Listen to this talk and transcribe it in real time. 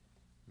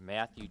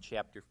Matthew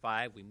chapter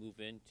 5, we move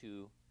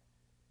into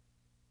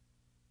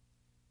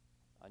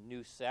a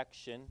new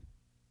section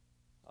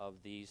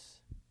of these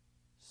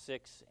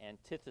 6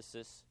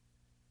 antitheses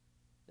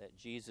that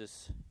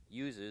Jesus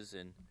uses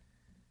and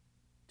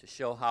to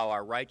show how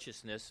our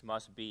righteousness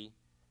must be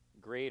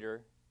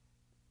greater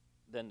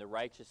than the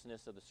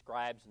righteousness of the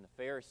scribes and the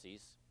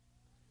Pharisees,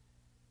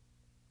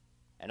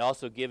 and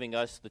also giving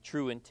us the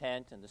true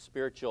intent and the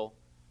spiritual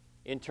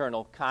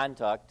internal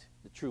conduct,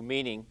 the true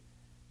meaning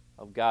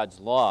of God's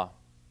law.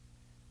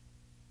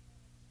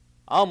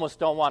 I almost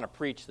don't want to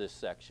preach this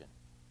section.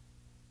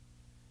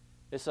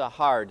 It's a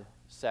hard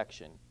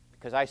section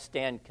because I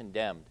stand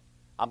condemned.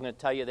 I'm going to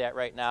tell you that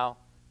right now.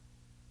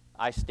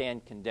 I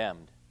stand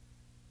condemned.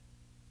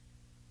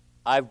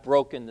 I've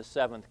broken the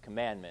 7th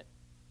commandment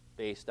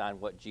based on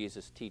what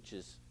Jesus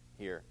teaches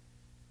here.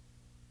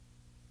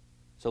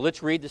 So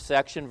let's read the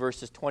section,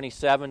 verses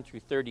 27 through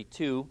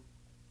 32,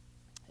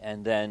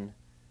 and then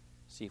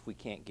see if we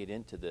can't get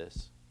into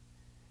this.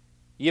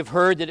 "Ye have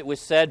heard that it was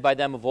said by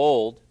them of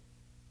old,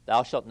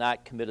 Thou shalt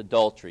not commit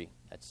adultery."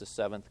 That's the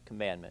 7th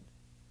commandment.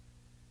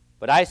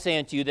 "But I say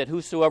unto you that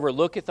whosoever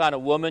looketh on a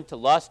woman to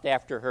lust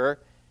after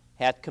her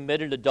hath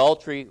committed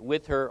adultery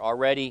with her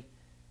already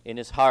in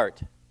his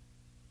heart.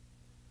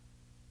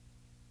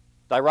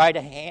 Thy right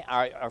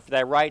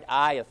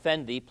eye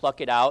offend thee, pluck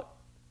it out,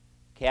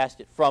 cast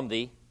it from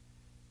thee.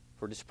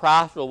 For it is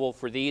profitable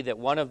for thee that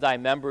one of thy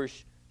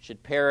members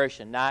should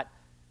perish, and not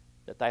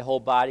that thy whole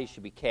body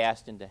should be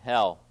cast into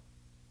hell.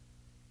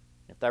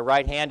 If thy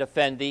right hand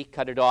offend thee,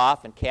 cut it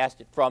off, and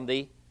cast it from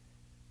thee.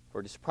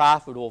 For it is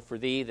profitable for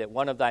thee that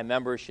one of thy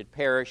members should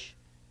perish,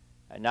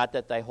 and not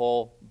that thy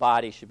whole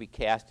body should be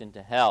cast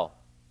into hell.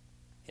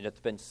 It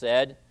hath been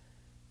said,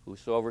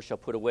 Whosoever shall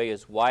put away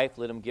his wife,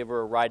 let him give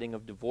her a writing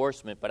of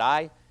divorcement. But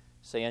I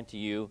say unto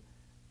you,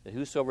 that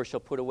whosoever shall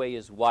put away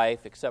his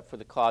wife, except for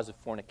the cause of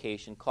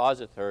fornication,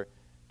 causeth her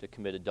to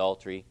commit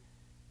adultery.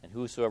 And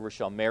whosoever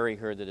shall marry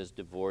her that is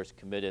divorced,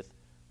 committeth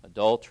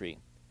adultery."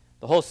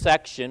 The whole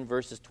section,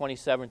 verses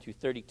 27 through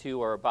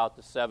 32, are about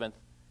the 7th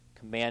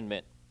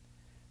commandment.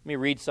 Let me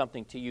read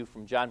something to you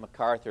from John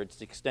MacArthur. It's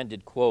the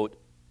extended quote.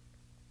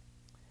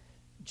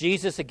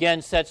 "Jesus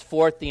again sets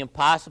forth the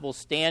impossible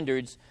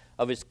standards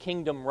of his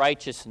kingdom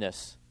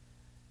righteousness.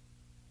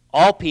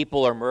 All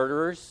people are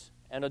murderers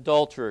and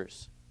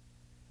adulterers.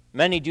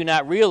 Many do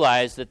not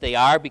realize that they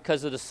are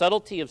because of the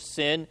subtlety of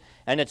sin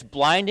and its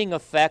blinding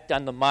effect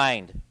on the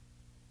mind.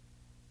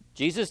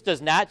 Jesus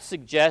does not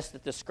suggest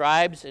that the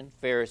scribes and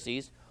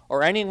Pharisees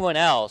or anyone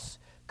else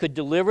could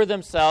deliver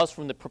themselves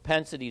from the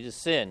propensity to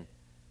sin.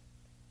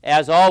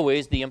 As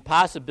always, the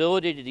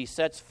impossibility that he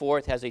sets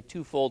forth has a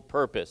twofold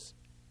purpose: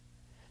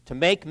 to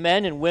make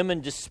men and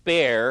women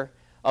despair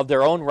of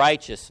their own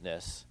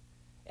righteousness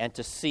and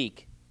to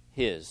seek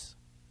his.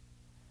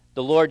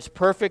 The Lord's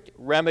perfect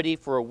remedy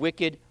for a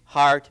wicked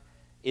heart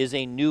is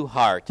a new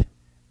heart,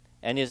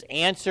 and his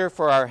answer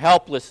for our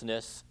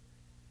helplessness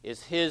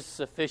is his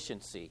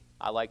sufficiency."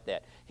 I like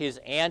that. His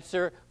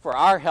answer for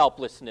our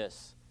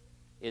helplessness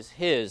is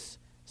his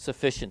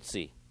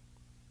sufficiency.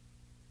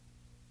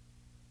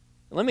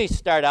 Let me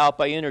start out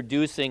by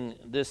introducing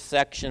this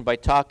section by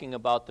talking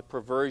about the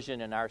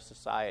perversion in our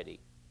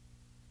society.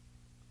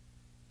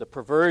 The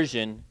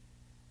perversion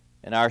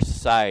in our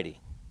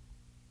society.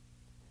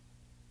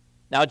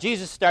 Now,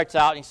 Jesus starts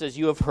out and he says,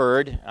 "You have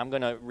heard." I'm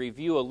going to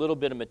review a little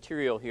bit of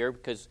material here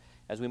because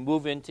as we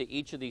move into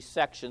each of these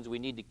sections, we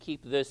need to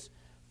keep this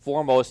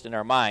foremost in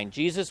our mind.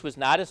 Jesus was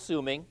not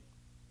assuming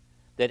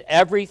that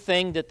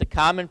everything that the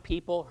common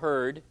people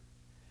heard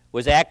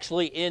was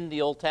actually in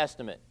the Old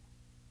Testament.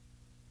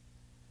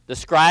 The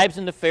scribes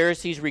and the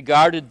Pharisees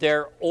regarded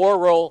their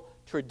oral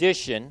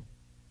tradition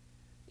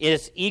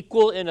as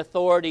equal in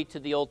authority to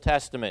the Old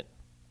Testament.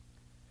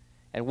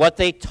 And what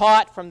they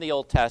taught from the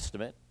Old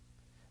Testament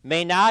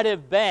may not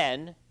have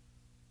been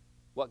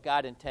what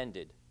God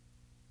intended.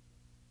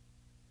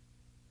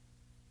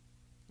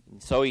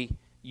 And so he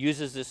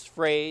uses this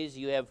phrase,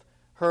 "You have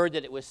heard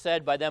that it was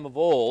said by them of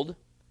old."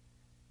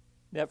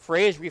 That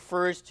phrase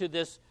refers to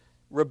this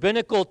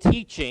rabbinical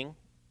teaching,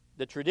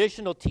 the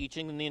traditional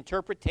teaching and the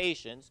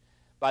interpretations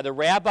by the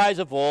rabbis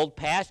of old,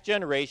 past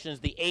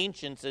generations, the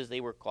ancients as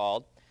they were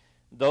called,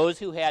 those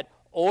who had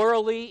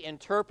orally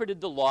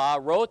interpreted the law,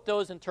 wrote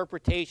those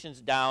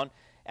interpretations down,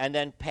 and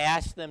then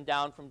passed them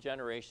down from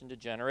generation to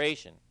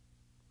generation.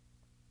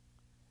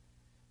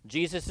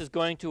 Jesus is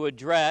going to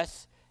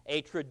address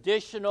a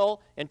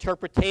traditional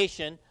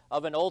interpretation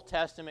of an Old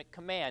Testament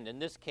command, in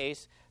this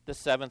case, the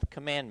 7th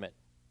commandment.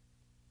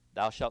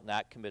 Thou shalt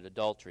not commit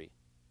adultery.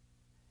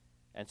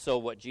 And so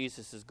what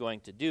Jesus is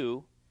going to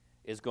do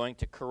is going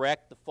to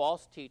correct the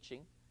false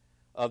teaching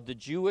of the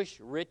Jewish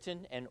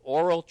written and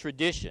oral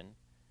tradition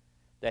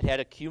that had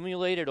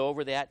accumulated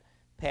over that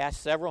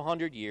past several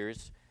hundred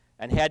years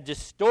and had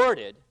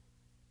distorted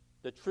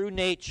the true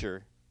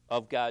nature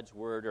of God's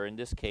word, or in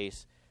this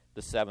case,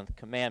 the 7th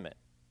commandment.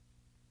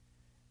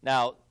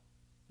 Now,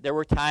 there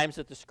were times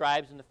that the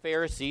scribes and the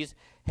Pharisees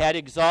had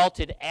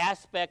exalted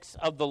aspects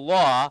of the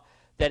law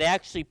that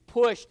actually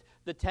pushed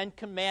the 10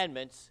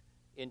 Commandments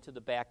into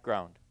the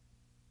background.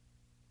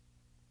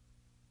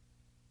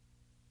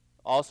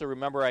 Also,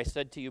 remember I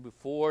said to you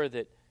before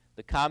that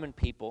the common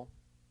people,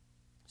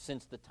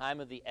 since the time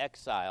of the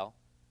exile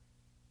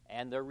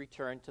and their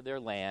return to their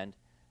land,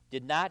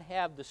 did not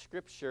have the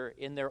Scripture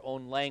in their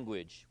own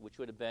language, which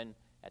would have been,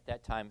 at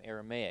that time,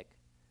 Aramaic.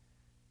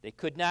 They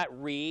could not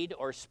read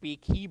or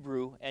speak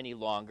Hebrew any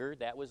longer.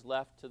 That was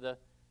left to the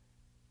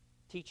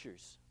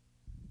teachers.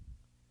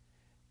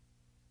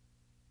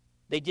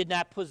 They did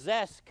not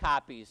possess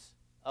copies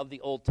of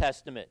the Old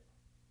Testament.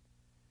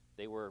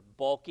 They were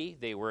bulky,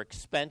 they were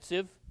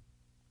expensive.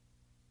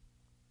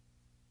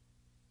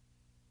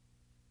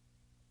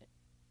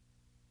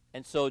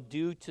 And so,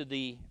 due to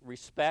the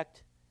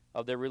respect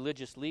of their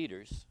religious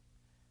leaders,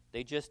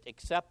 they just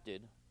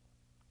accepted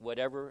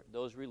whatever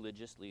those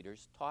religious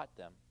leaders taught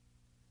them.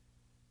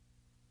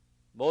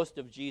 Most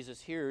of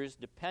Jesus' hearers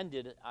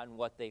depended on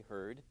what they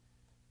heard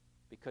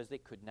because they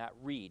could not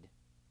read.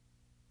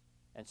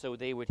 And so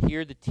they would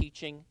hear the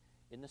teaching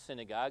in the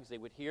synagogues. They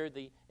would hear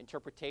the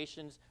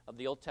interpretations of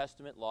the Old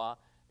Testament law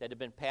that had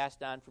been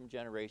passed on from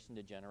generation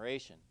to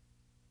generation.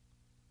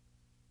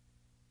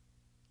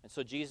 And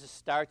so Jesus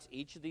starts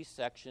each of these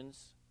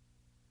sections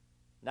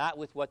not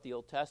with what the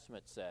Old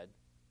Testament said,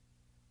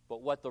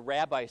 but what the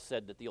rabbi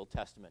said that the Old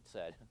Testament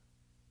said.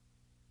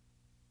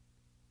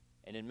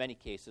 And in many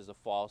cases, a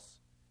false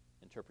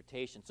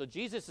interpretation. So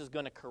Jesus is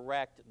going to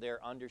correct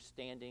their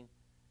understanding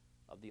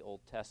of the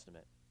Old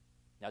Testament.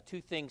 Now,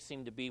 two things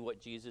seem to be what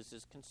Jesus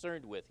is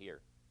concerned with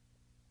here.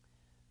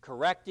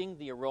 Correcting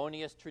the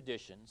erroneous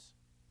traditions,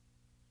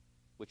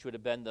 which would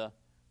have been the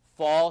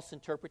false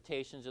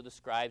interpretations of the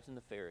scribes and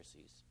the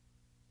Pharisees,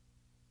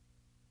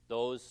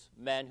 those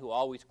men who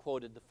always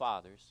quoted the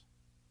fathers.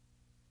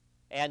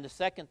 And the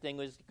second thing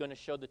was going to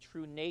show the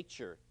true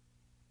nature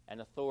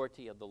and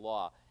authority of the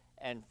law.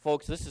 And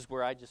folks, this is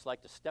where I just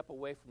like to step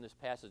away from this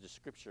passage of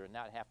Scripture and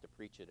not have to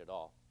preach it at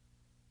all.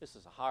 This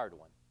is a hard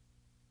one.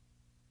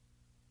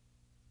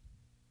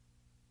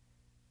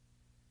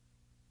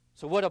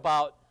 So what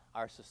about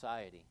our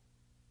society?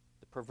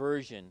 The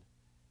perversion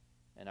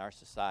in our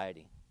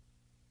society.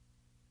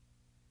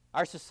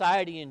 Our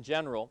society in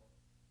general,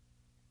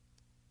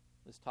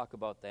 let's talk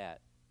about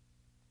that.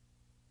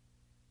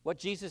 What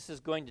Jesus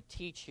is going to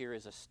teach here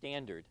is a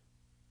standard,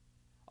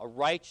 a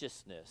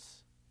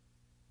righteousness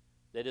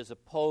that is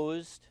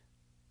opposed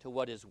to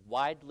what is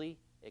widely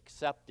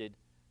accepted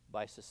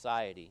by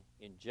society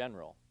in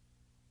general,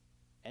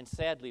 and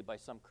sadly by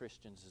some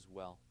Christians as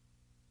well.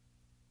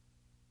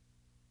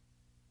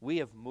 We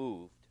have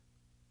moved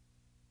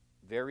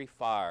very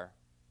far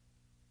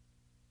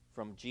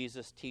from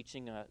Jesus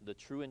teaching the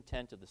true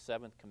intent of the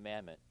seventh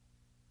commandment.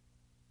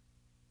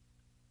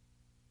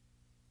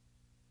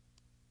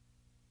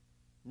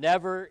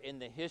 Never in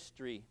the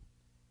history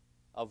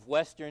of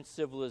Western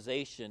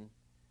civilization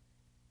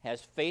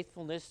has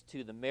faithfulness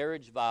to the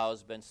marriage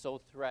vows been so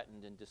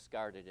threatened and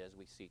discarded as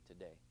we see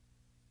today.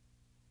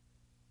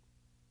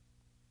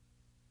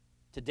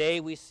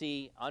 Today we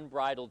see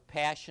unbridled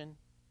passion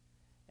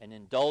and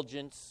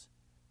indulgence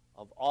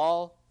of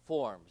all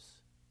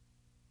forms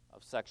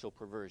of sexual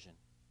perversion.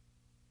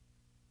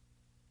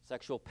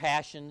 Sexual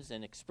passions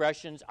and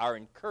expressions are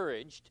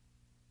encouraged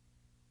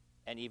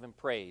and even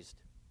praised.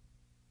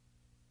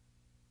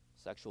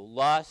 Sexual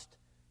lust,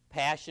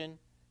 passion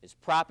is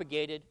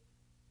propagated,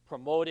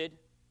 promoted,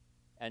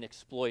 and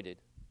exploited.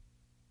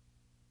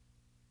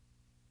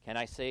 Can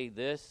I say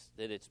this,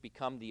 that it's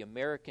become the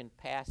American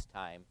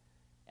pastime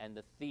and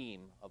the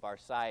theme of our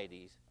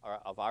society's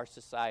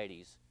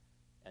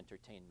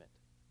entertainment.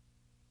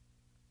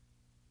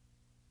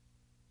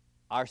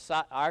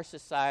 Our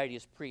society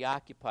is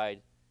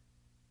preoccupied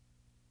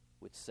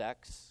with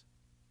sex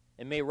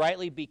and may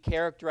rightly be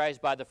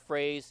characterized by the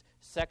phrase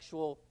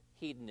sexual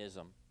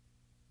hedonism.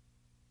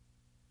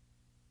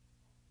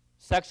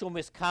 Sexual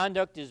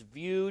misconduct is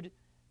viewed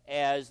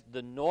as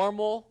the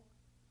normal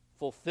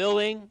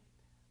fulfilling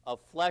of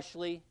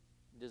fleshly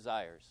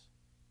desires.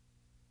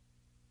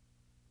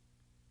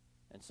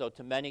 And so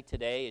to many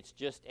today, it's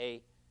just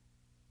a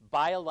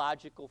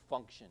biological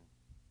function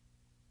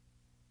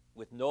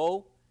with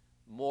no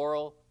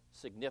moral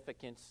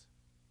significance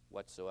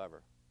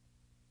whatsoever.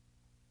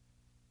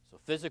 So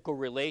physical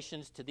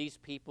relations to these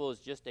people is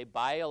just a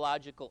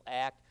biological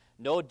act,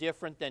 no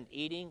different than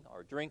eating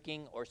or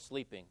drinking or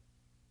sleeping.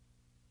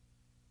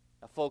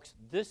 Now, folks,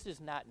 this is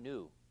not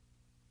new.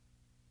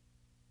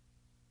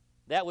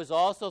 That was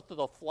also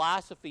the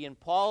philosophy in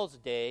Paul's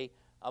day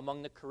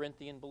among the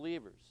Corinthian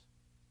believers.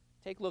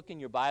 Take a look in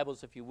your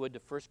Bibles, if you would,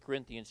 to 1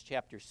 Corinthians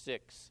chapter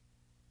 6.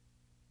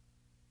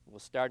 We'll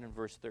start in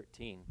verse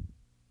 13.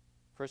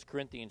 1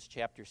 Corinthians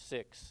chapter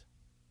 6,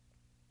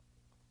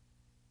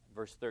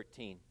 verse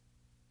 13.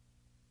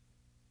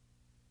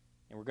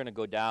 And we're going to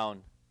go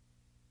down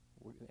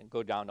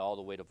all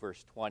the way to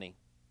verse 20.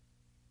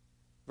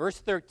 Verse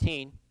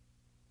 13,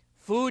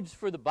 foods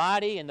for the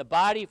body and the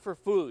body for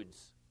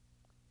foods.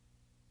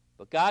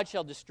 But God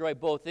shall destroy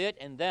both it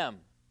and them.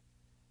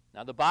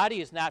 Now the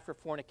body is not for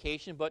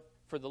fornication, but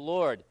for the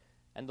Lord,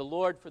 and the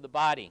Lord for the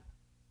body.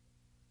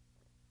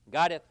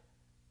 God hath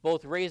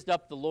both raised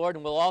up the Lord,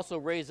 and will also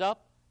raise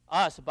up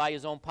us by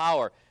his own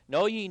power.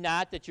 Know ye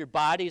not that your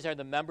bodies are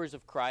the members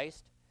of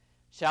Christ?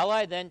 Shall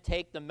I then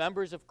take the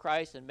members of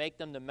Christ and make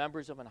them the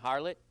members of an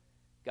harlot?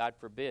 God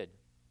forbid.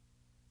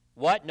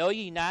 What? Know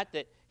ye not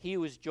that he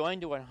who is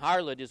joined to an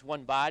harlot is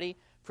one body?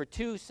 For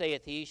two,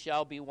 saith he,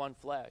 shall be one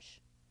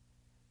flesh.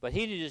 But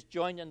he that is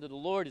joined unto the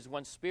Lord is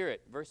one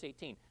spirit. Verse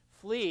 18.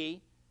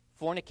 Flee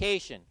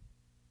fornication.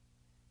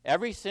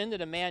 Every sin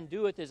that a man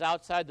doeth is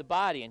outside the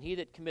body, and he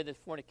that committeth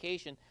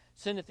fornication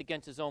sinneth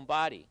against his own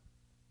body.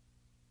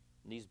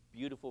 And these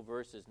beautiful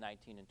verses,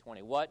 19 and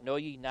 20. What? Know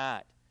ye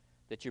not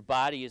that your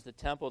body is the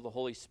temple of the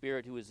Holy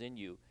Spirit who is in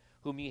you,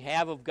 whom ye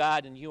have of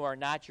God, and you are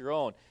not your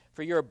own?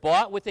 For you are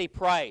bought with a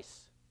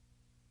price,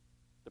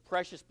 the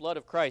precious blood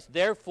of Christ.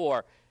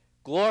 Therefore,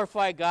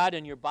 glorify God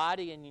in your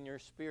body and in your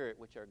spirit,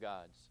 which are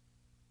God's.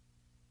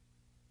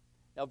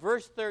 Now,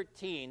 verse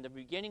 13, the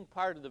beginning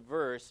part of the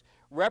verse,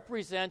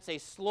 represents a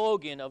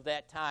slogan of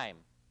that time.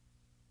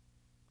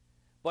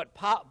 But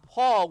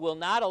Paul will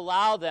not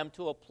allow them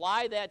to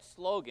apply that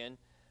slogan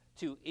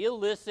to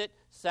illicit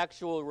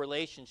sexual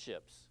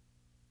relationships.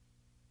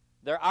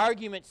 Their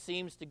argument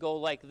seems to go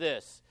like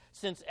this.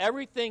 Since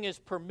everything is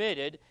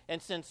permitted,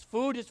 and since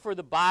food is for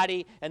the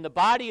body, and the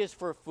body is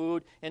for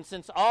food, and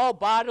since all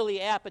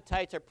bodily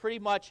appetites are pretty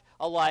much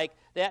alike,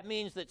 that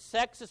means that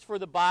sex is for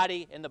the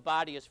body, and the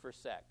body is for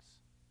sex.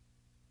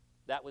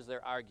 That was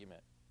their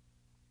argument.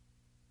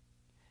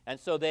 And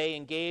so they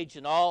engage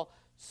in all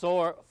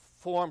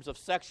forms of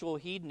sexual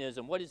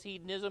hedonism. What is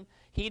hedonism?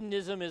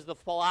 Hedonism is the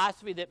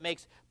philosophy that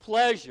makes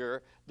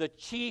pleasure the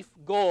chief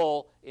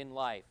goal in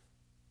life.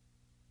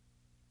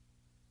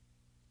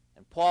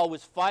 And Paul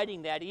was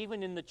fighting that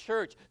even in the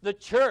church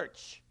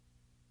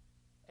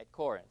at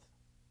Corinth.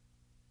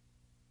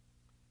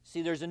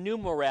 See, there's a new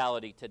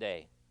morality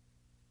today.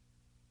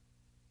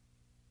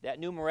 That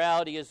new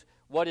morality is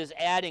what is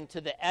adding to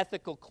the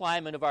ethical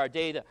climate of our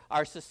day,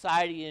 our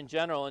society in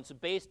general, and it's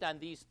based on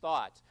these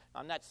thoughts.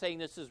 I'm not saying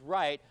this is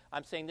right.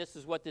 I'm saying this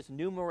is what this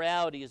new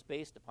morality is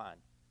based upon.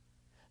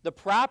 The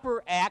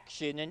proper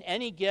action in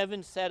any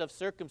given set of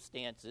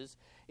circumstances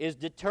is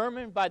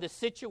determined by the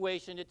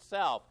situation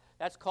itself.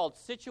 That's called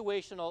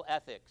situational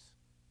ethics.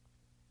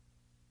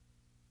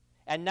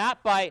 And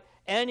not by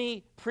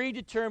any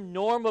predetermined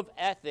norm of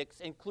ethics,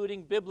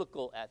 including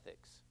biblical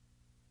ethics.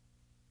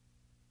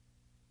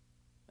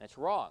 That's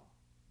wrong.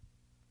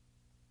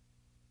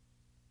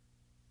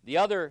 The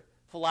other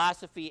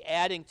philosophy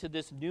adding to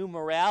this new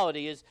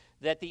morality is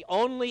that the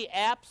only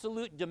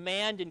absolute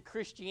demand in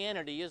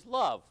Christianity is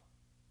love.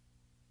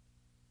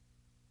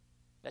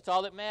 That's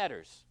all that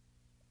matters.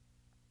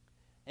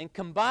 And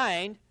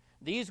combined,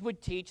 these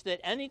would teach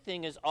that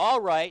anything is all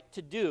right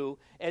to do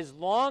as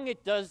long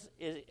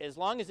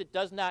as it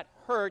does not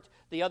hurt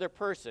the other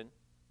person.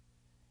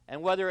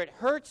 And whether it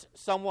hurts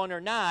someone or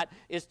not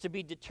is to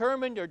be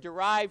determined or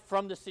derived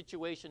from the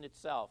situation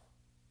itself.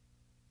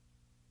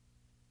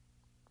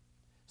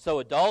 So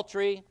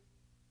adultery,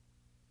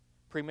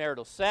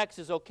 premarital sex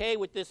is okay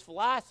with this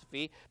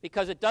philosophy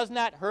because it does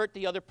not hurt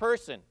the other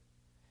person.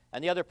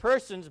 And the other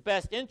person's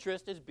best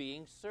interest is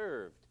being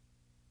served.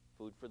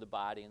 Food for the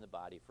body and the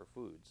body for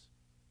foods.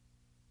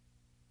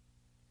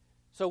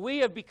 So we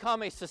have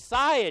become a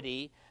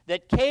society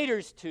that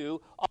caters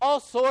to all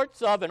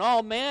sorts of and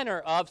all manner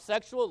of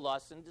sexual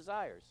lusts and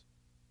desires.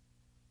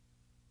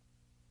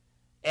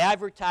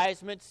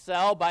 Advertisements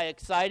sell by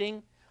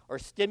exciting or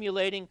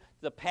stimulating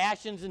the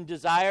passions and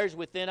desires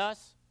within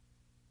us.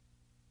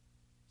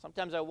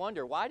 Sometimes I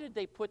wonder, why did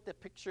they put the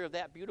picture of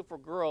that beautiful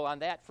girl on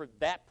that for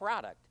that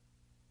product?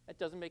 That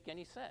doesn't make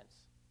any sense.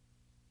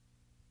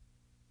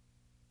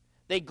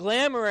 They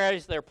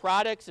glamorize their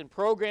products and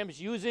programs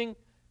using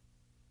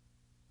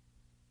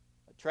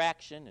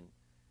attraction and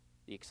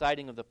the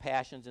exciting of the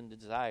passions and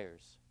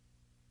desires.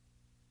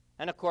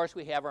 And of course,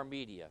 we have our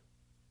media.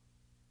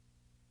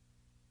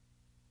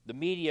 The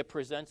media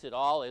presents it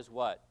all as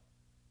what?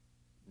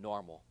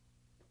 Normal.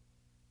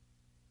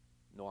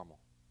 Normal.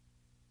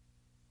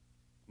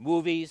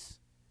 Movies,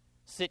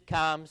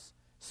 sitcoms,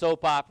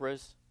 soap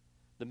operas.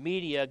 The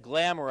media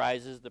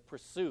glamorizes the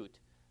pursuit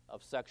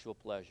of sexual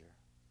pleasure.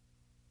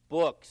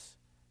 Books,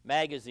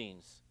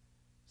 magazines,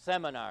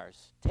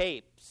 seminars,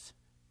 tapes,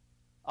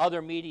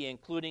 other media,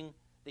 including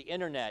the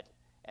internet.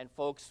 And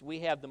folks, we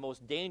have the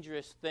most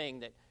dangerous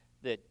thing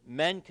that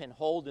men can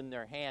hold in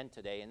their hand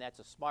today, and that's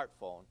a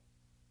smartphone.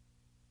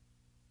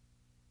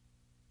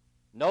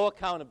 No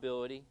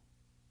accountability.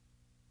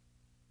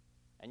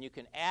 And you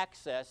can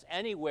access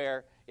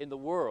anywhere in the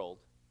world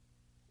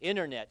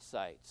internet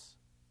sites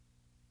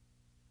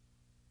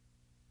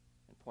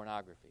and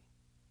pornography.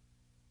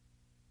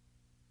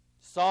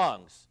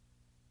 Songs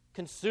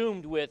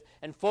consumed with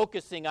and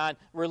focusing on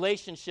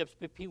relationships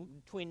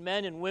between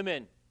men and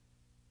women,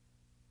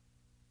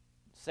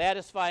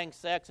 satisfying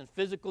sex and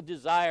physical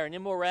desire and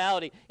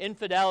immorality,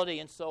 infidelity,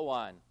 and so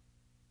on.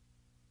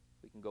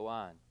 We can go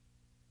on.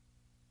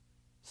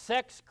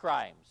 Sex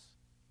crimes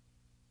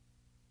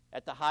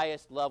at the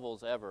highest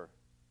levels ever.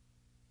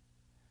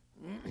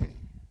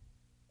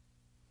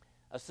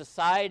 A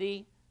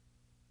society,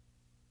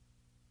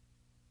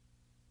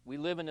 we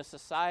live in a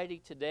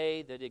society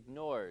today that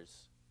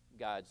ignores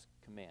God's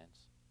commands.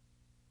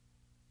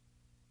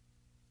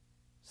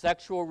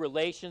 Sexual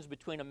relations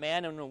between a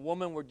man and a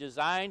woman were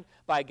designed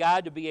by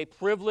God to be a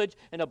privilege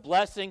and a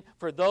blessing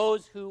for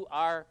those who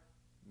are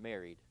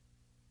married.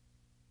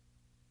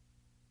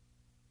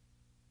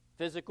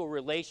 Physical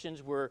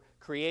relations were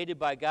created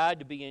by God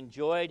to be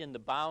enjoyed in the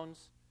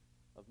bounds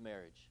of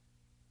marriage.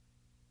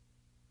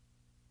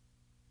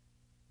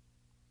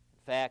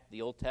 In fact,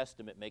 the Old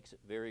Testament makes it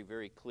very,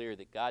 very clear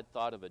that God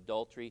thought of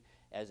adultery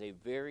as a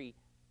very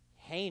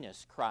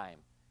heinous crime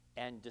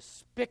and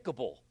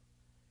despicable.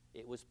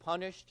 It was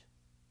punished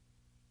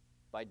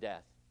by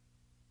death.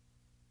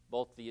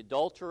 Both the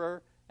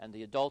adulterer and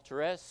the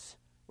adulteress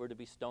were to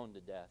be stoned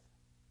to death.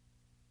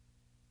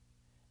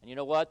 And you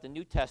know what? The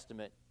New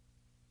Testament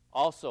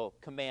also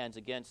commands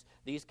against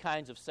these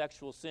kinds of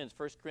sexual sins.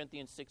 1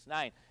 Corinthians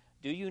 6:9.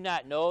 Do you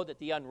not know that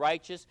the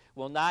unrighteous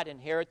will not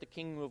inherit the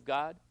kingdom of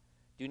God?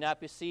 Do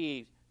not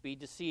be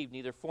deceived,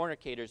 neither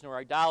fornicators, nor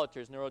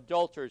idolaters, nor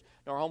adulterers,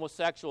 nor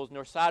homosexuals,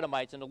 nor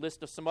sodomites, and a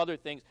list of some other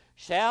things,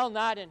 shall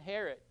not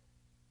inherit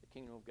the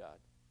kingdom of God.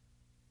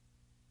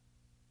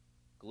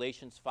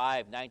 Galatians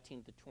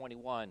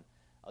 5:19-21.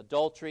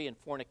 Adultery and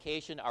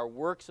fornication are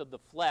works of the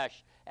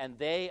flesh, and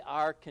they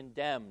are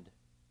condemned.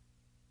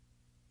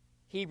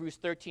 Hebrews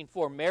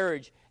 13:4,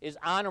 marriage is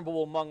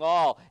honorable among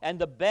all, and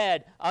the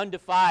bed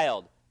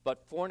undefiled,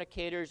 but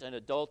fornicators and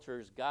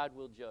adulterers God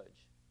will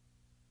judge.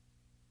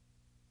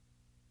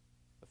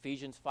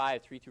 Ephesians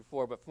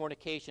 5:3-4, but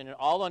fornication and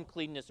all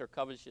uncleanness or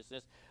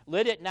covetousness,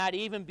 let it not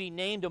even be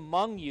named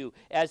among you,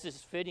 as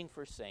is fitting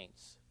for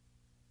saints.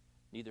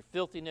 Neither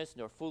filthiness,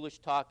 nor foolish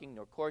talking,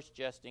 nor coarse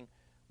jesting,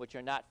 which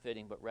are not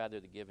fitting, but rather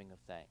the giving of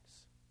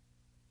thanks.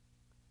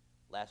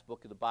 Last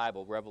book of the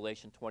Bible,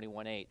 Revelation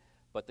 21:8.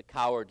 But the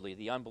cowardly,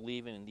 the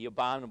unbelieving, and the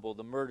abominable,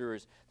 the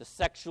murderers, the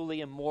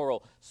sexually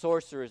immoral,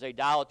 sorcerers,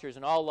 idolaters,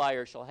 and all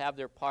liars shall have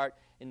their part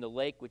in the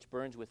lake which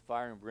burns with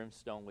fire and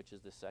brimstone, which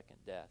is the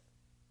second death.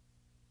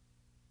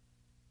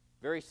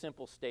 Very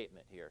simple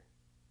statement here.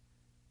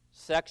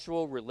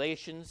 Sexual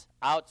relations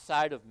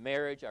outside of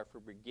marriage are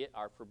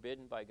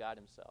forbidden by God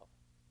Himself.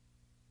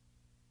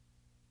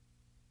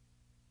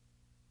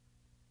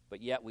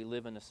 But yet we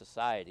live in a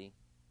society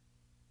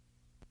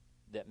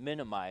that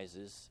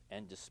minimizes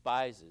and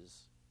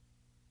despises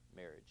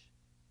marriage.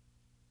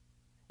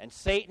 And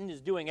Satan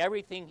is doing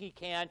everything he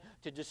can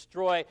to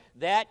destroy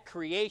that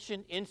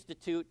creation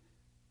institute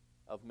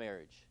of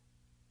marriage.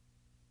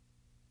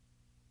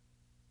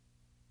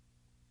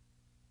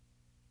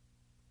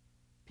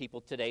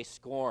 People today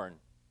scorn,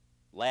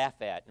 laugh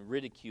at, and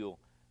ridicule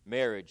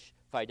marriage,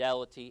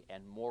 fidelity,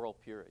 and moral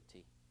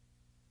purity.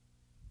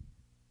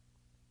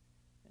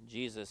 And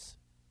Jesus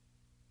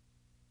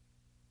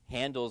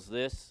handles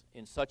this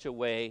in such a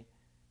way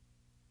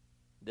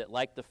that,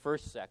 like the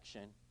first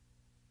section,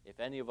 if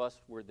any of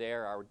us were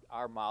there,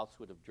 our mouths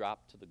would have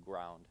dropped to the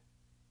ground.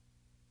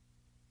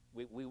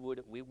 We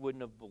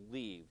wouldn't have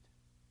believed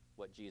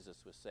what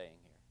Jesus was saying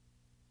here.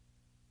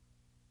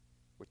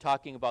 We're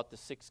talking about the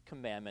sixth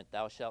commandment,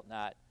 thou shalt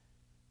not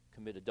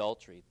commit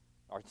adultery,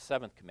 or the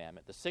seventh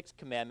commandment. The sixth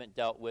commandment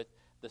dealt with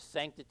the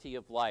sanctity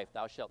of life,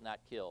 thou shalt not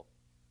kill.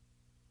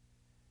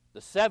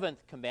 The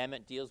seventh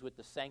commandment deals with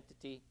the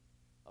sanctity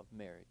of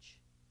marriage.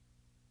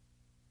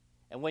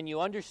 And when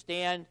you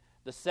understand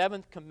the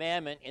seventh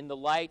commandment in the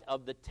light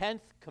of the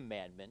 10th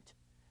commandment,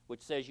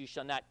 which says you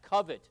shall not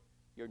covet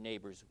your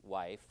neighbor's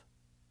wife,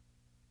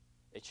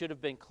 it should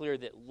have been clear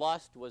that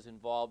lust was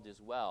involved as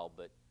well.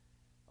 But,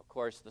 of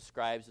course, the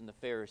scribes and the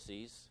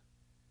Pharisees,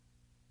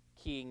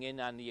 keying in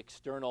on the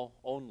external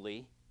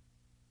only,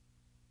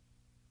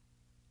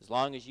 as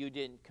long as you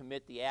didn't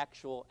commit the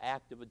actual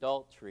act of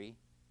adultery,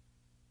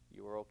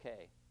 you were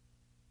okay.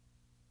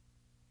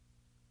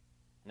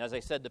 And as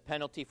I said, the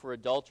penalty for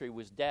adultery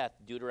was death.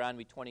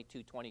 Deuteronomy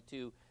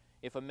 22:22.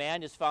 If a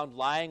man is found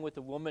lying with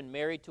a woman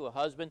married to a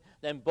husband,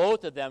 then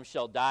both of them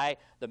shall die.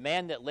 The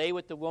man that lay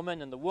with the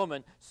woman and the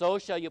woman, so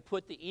shall you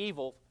put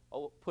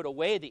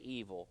away the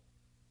evil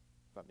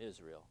from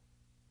Israel.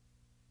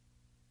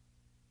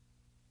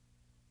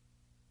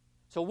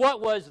 So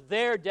what was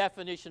their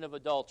definition of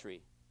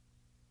adultery?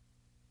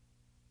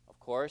 Of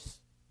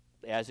course,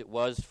 as it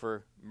was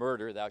for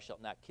murder, thou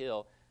shalt not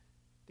kill,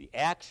 the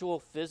actual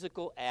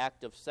physical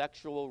act of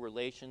sexual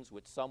relations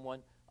with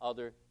someone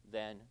other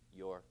than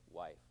your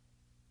wife.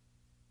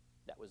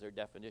 That was their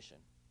definition.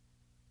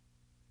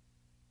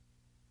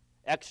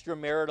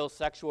 Extramarital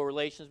sexual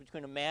relations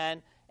between a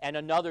man and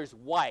another's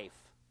wife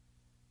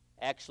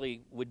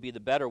actually would be the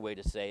better way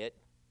to say it,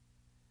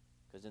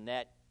 because in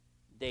that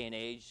day and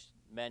age,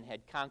 men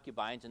had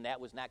concubines, and that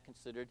was not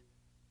considered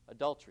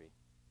adultery.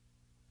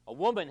 A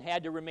woman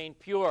had to remain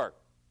pure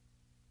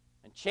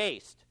and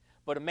chaste,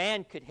 but a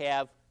man could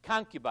have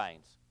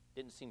concubines.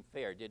 Didn't seem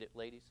fair, did it,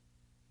 ladies?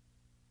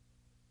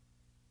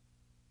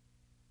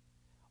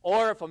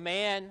 Or if a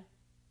man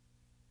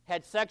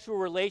had sexual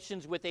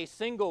relations with a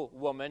single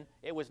woman,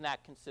 it was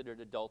not considered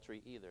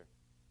adultery either.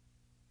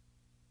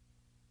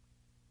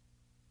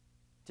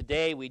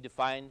 Today, we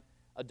define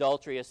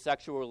adultery as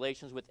sexual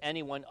relations with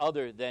anyone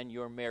other than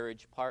your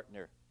marriage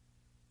partner.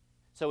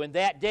 So in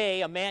that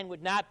day, a man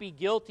would not be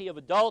guilty of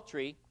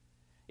adultery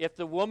if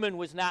the woman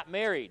was not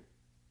married.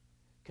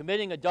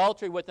 Committing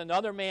adultery with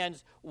another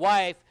man's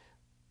wife,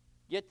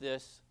 get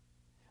this,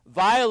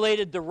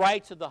 violated the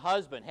rights of the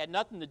husband. Had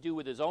nothing to do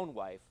with his own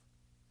wife.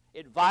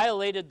 It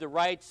violated the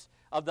rights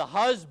of the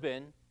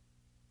husband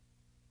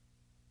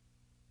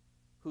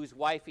whose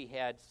wife he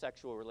had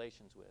sexual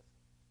relations with.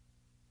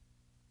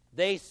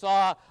 They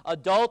saw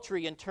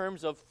adultery in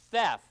terms of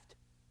theft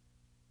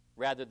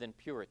rather than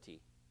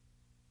purity.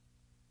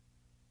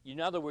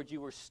 In other words,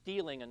 you were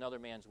stealing another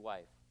man's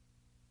wife.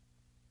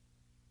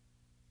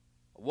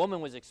 A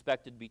woman was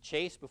expected to be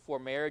chaste before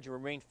marriage and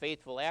remain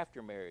faithful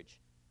after marriage.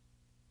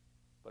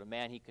 But a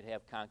man, he could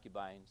have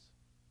concubines.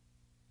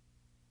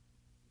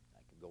 I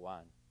could go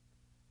on.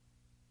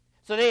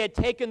 So they had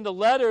taken the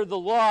letter of the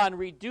law and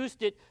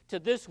reduced it to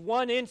this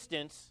one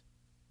instance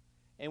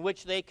in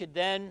which they could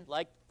then,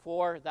 like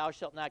for thou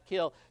shalt not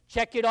kill,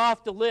 check it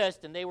off the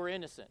list, and they were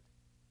innocent.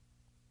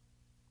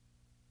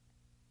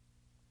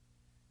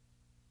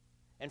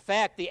 In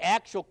fact, the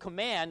actual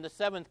command, the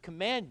seventh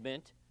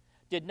commandment,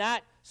 did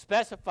not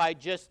specify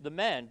just the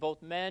men.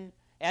 Both men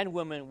and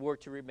women were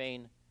to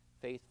remain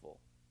faithful.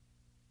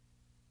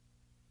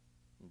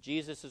 And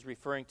Jesus is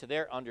referring to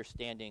their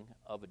understanding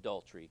of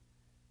adultery,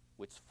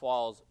 which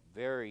falls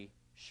very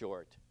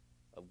short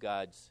of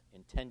God's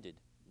intended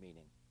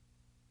meaning.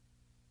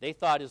 They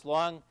thought as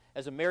long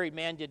as a married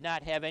man did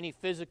not have any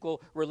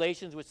physical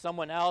relations with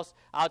someone else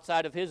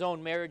outside of his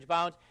own marriage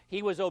bounds,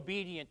 he was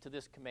obedient to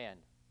this command.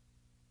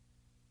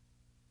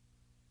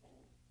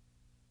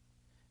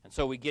 And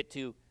so we get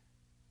to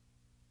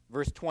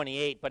verse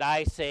 28, but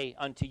I say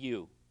unto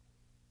you.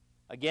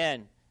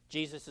 Again,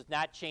 Jesus is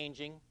not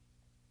changing,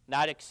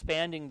 not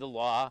expanding the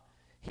law.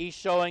 He's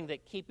showing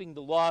that keeping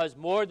the law is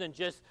more than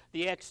just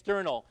the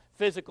external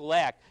physical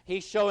act.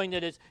 He's showing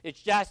that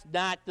it's just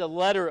not the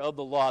letter of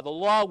the law. The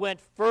law went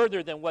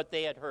further than what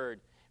they had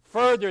heard,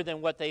 further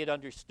than what they had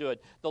understood.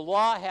 The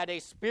law had a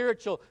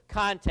spiritual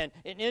content,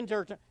 an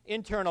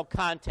internal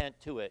content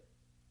to it.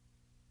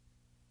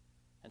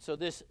 And so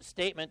this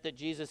statement that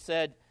Jesus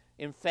said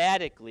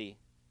emphatically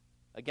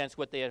against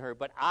what they had heard,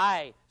 but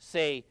I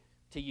say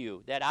to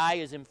you, that I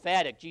is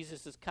emphatic.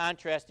 Jesus is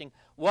contrasting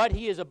what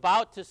he is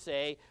about to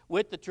say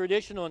with the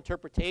traditional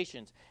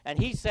interpretations. And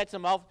he sets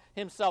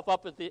himself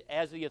up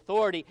as the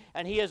authority,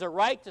 and he has a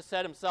right to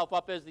set himself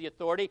up as the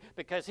authority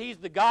because he's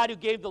the God who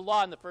gave the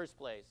law in the first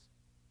place.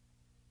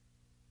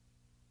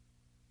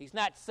 He's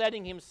not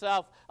setting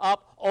himself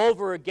up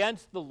over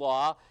against the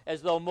law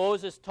as though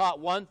Moses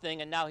taught one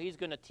thing and now he's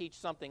going to teach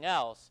something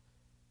else.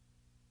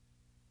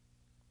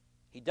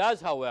 He does,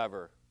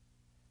 however,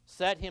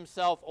 set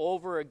himself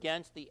over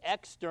against the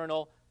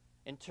external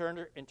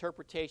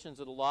interpretations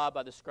of the law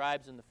by the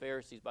scribes and the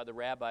Pharisees, by the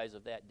rabbis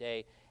of that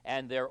day,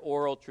 and their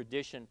oral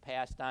tradition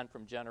passed on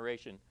from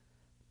generation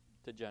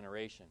to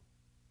generation.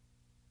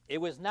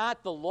 It was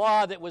not the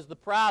law that was the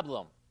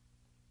problem.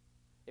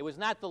 It was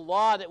not the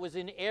law that was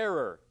in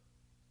error.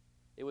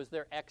 It was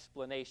their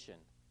explanation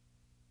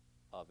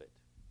of it.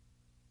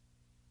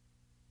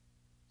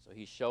 So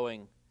he's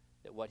showing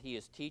that what he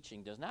is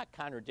teaching does not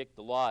contradict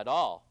the law at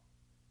all,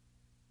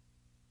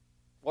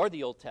 or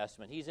the Old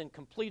Testament. He's in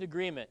complete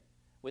agreement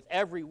with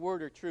every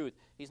word or truth.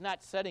 He's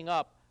not setting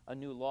up a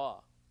new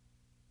law.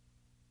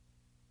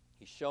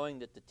 He's showing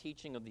that the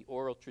teaching of the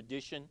oral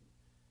tradition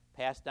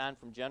passed on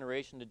from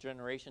generation to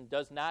generation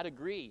does not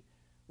agree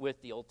with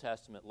the Old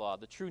Testament law,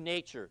 the true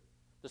nature,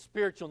 the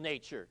spiritual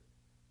nature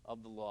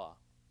of the law.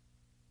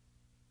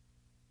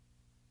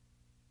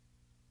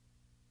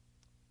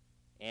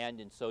 And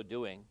in so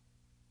doing,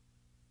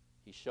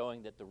 he's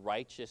showing that the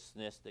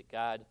righteousness that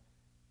God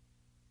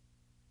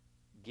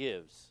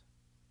gives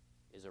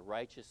is a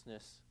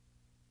righteousness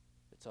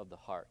that's of the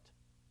heart.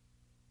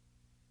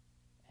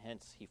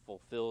 Hence, he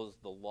fulfills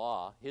the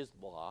law, his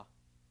law,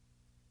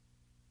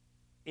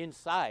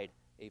 inside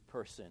a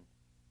person,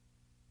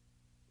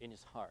 in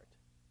his heart.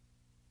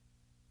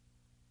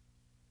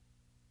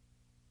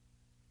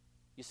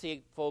 You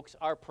see, folks,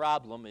 our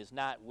problem is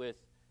not with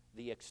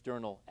the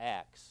external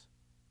acts.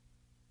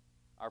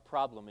 Our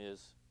problem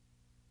is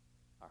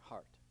our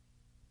heart.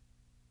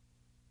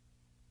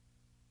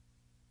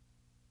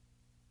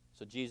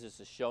 So Jesus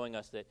is showing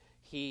us that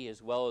he,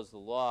 as well as the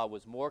law,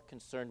 was more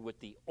concerned with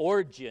the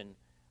origin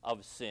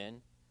of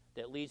sin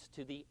that leads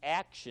to the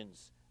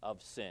actions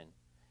of sin.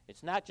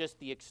 It's not just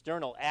the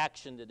external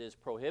action that is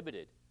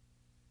prohibited.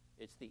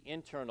 It's the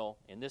internal,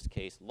 in this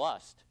case,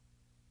 lust,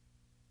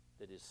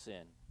 that is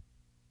sin.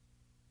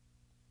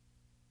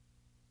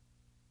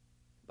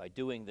 By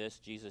doing this,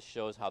 Jesus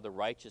shows how the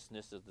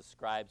righteousness of the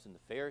scribes and the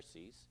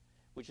Pharisees,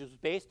 which was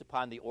based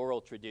upon the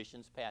oral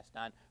traditions passed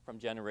on from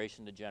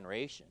generation to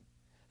generation,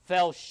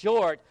 fell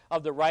short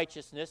of the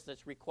righteousness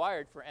that's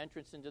required for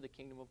entrance into the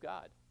kingdom of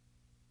God.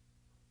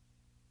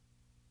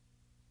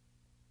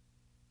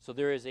 So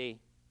there is a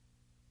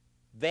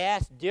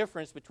vast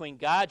difference between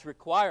God's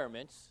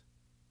requirements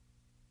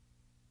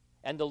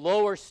and the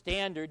lower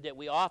standard that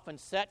we often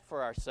set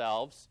for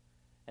ourselves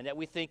and that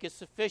we think is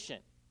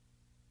sufficient.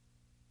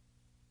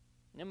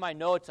 And in my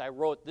notes, I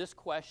wrote this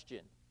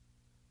question.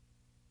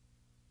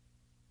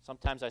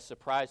 Sometimes I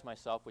surprise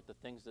myself with the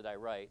things that I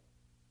write.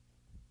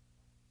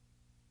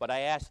 But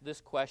I asked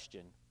this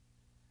question: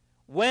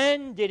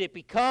 when did it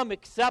become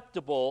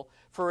acceptable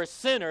for a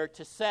sinner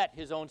to set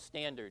his own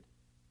standard?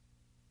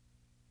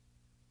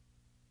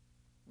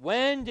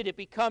 When did it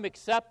become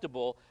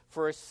acceptable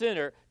for a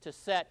sinner to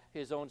set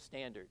his own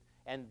standard?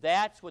 And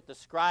that's what the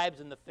scribes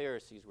and the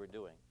Pharisees were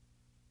doing.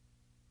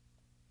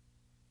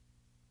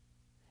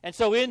 And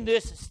so in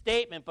this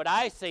statement, but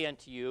I say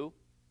unto you,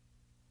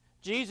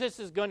 Jesus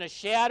is going to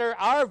shatter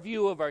our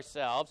view of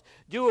ourselves,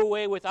 do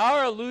away with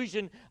our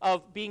illusion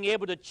of being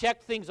able to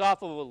check things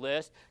off of a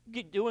list,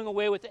 doing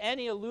away with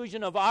any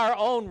illusion of our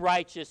own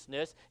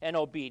righteousness and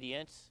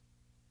obedience,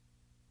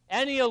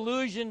 any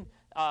illusion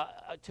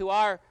to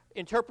our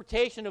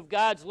interpretation of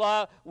God's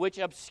law which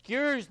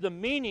obscures the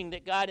meaning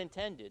that God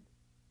intended.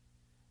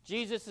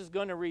 Jesus is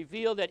going to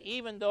reveal that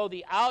even though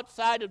the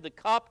outside of the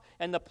cup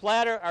and the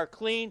platter are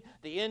clean,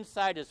 the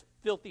inside is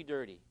filthy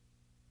dirty.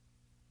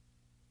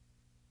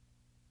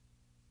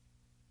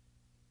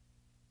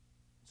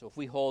 So if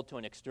we hold to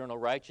an external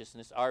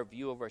righteousness, our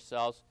view of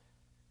ourselves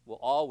will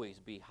always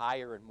be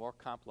higher and more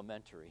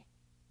complimentary.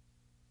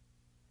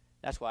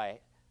 That's why,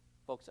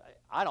 folks,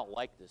 I don't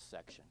like this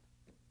section.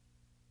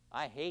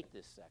 I hate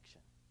this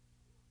section.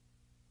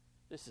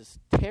 This is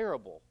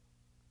terrible.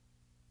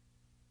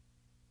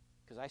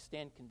 Because I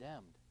stand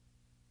condemned.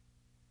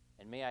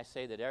 And may I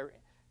say that,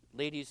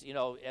 ladies,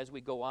 as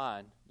we go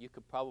on, you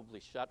could probably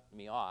shut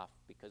me off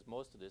because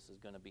most of this is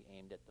going to be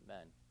aimed at the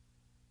men.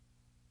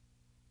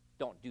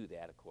 Don't do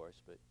that, of course,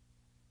 but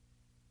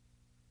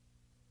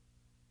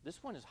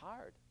this one is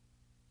hard.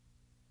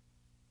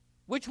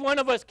 Which one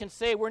of us can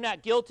say we're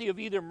not guilty of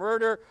either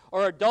murder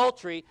or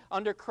adultery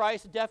under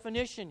Christ's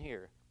definition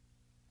here?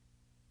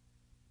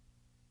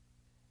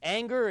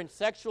 Anger and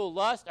sexual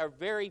lust are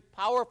very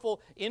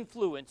powerful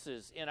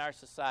influences in our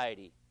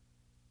society.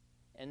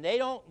 And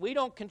we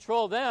don't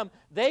control them,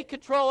 they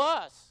control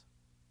us.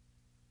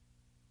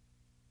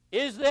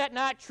 Is that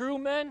not true,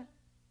 men?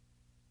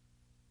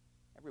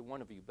 Every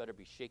one of you better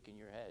be shaking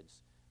your heads.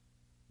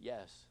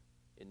 Yes,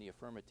 in the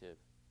affirmative.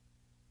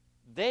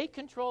 They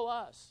control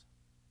us.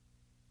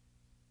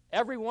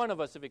 Every one of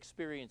us have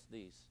experienced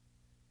these.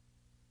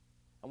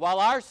 And while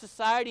our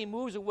society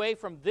moves away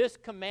from this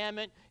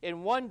commandment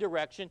in one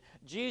direction,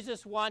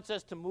 Jesus wants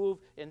us to move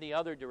in the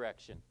other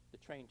direction, the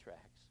train tracks.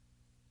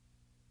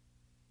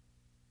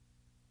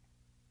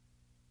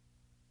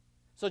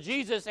 So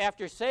Jesus,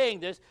 after saying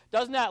this,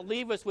 does not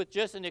leave us with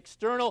just an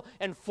external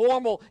and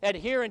formal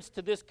adherence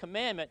to this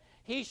commandment.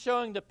 He's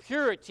showing the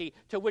purity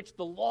to which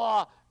the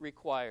law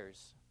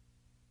requires.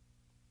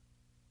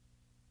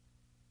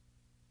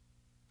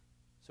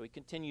 So he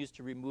continues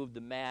to remove the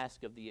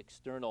mask of the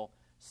external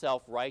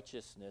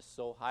self-righteousness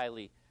so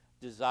highly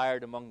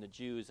desired among the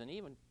Jews and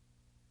even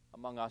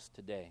among us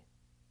today.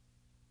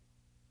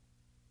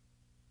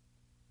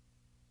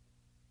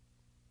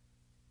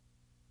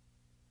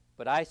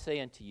 But I say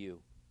unto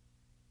you,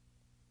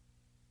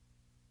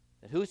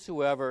 that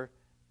whosoever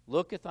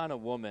looketh on a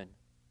woman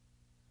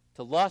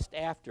to lust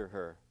after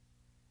her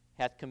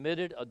hath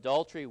committed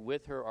adultery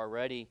with her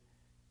already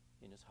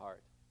in his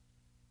heart.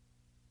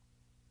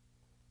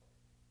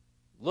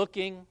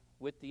 Looking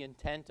with the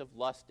intent of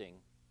lusting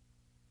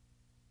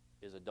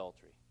is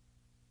adultery.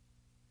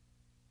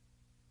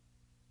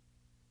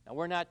 Now,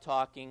 we're not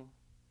talking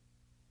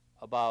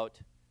about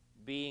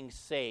being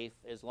safe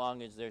as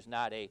long as there's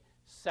not a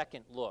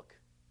second look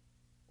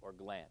or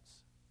glance.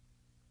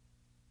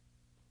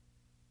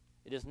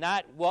 It is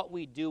not what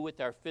we do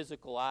with our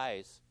physical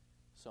eyes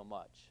so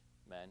much,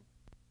 men.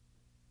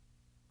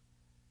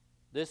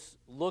 This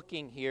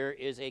looking here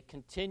is a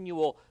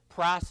continual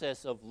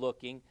process of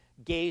looking,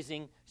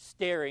 gazing,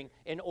 staring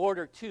in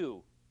order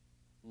to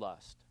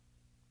lust.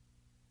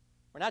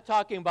 We're not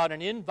talking about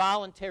an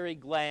involuntary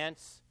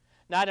glance,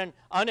 not an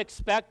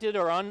unexpected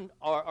or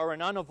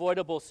an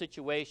unavoidable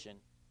situation.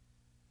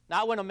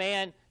 Not when a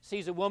man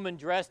sees a woman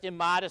dressed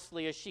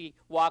immodestly as she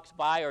walks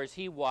by or as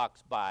he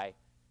walks by.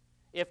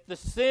 If the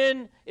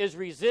sin is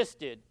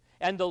resisted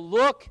and the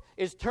look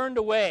is turned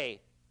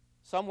away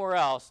somewhere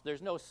else,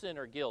 there's no sin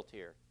or guilt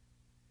here.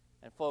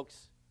 And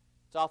folks,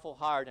 it's awful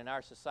hard in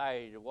our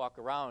society to walk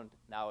around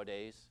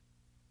nowadays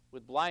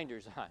with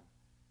blinders on.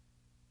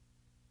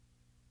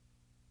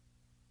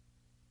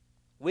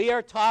 We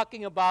are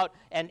talking about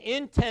an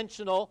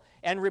intentional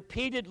and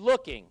repeated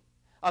looking,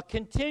 a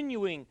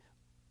continuing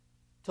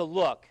to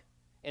look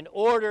in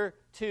order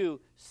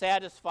to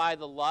satisfy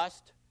the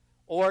lust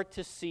or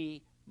to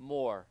see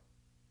more.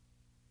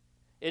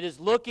 It is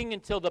looking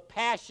until the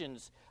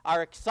passions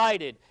are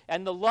excited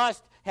and the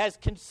lust has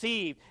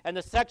conceived and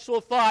the sexual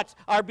thoughts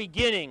are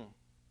beginning.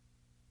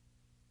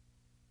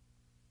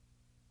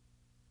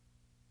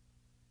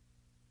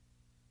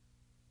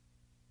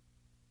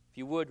 If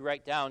you would,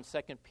 write down 2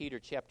 Peter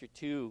chapter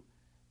 2,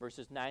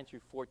 verses 9 through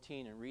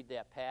 14, and read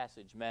that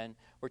passage, men.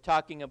 We're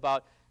talking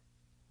about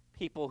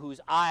people whose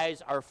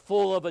eyes are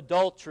full of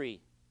adultery.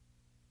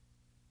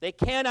 They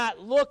cannot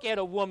look at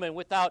a woman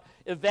without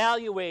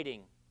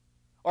evaluating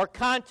or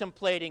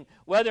contemplating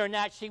whether or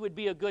not she would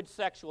be a good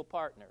sexual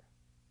partner.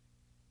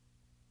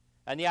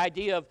 And the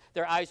idea of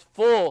their eyes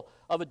full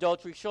of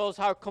adultery shows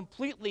how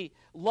completely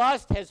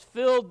lust has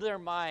filled their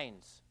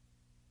minds.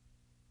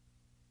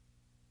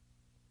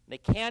 They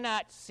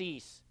cannot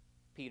cease,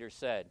 Peter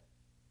said.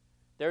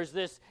 There's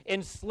this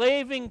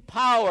enslaving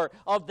power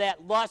of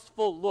that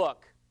lustful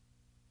look.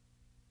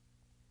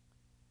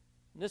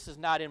 And this is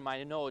not in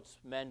my notes,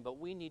 men, but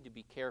we need to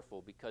be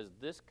careful because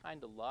this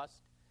kind of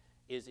lust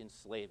is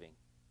enslaving.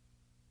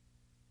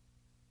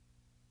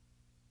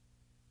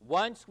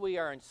 Once we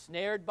are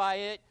ensnared by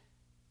it,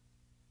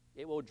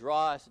 it will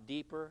draw us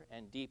deeper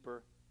and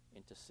deeper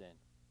into sin.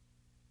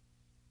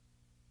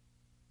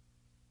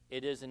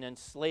 It is an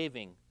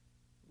enslaving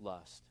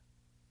lust.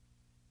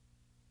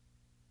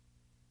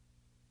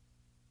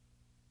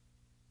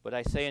 But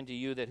I say unto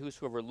you that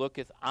whosoever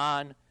looketh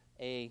on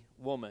a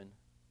woman,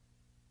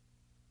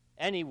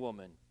 any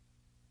woman,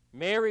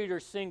 married or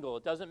single,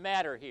 it doesn't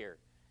matter here.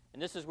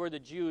 And this is where the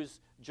Jews'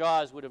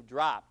 jaws would have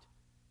dropped.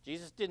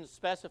 Jesus didn't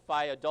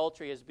specify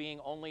adultery as being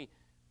only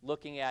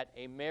looking at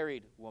a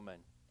married woman.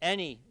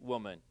 Any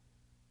woman.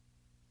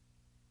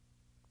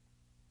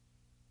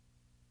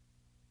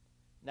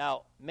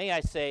 Now, may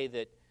I say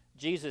that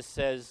Jesus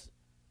says,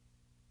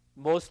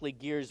 mostly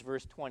gears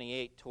verse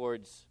 28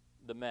 towards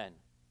the men.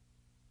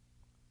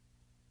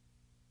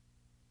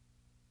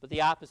 But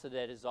the opposite of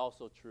that is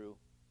also true.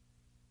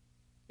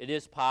 It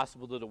is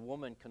possible that a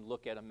woman can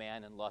look at a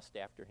man and lust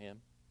after him.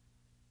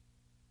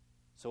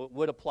 So it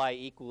would apply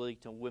equally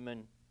to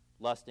women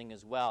lusting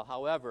as well.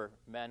 However,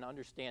 men,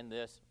 understand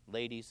this.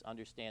 Ladies,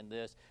 understand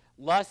this.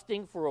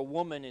 Lusting for a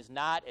woman is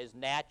not as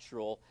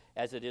natural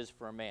as it is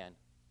for a man.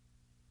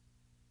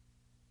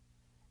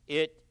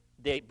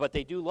 But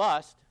they do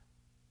lust,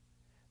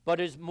 but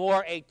is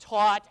more a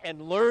taught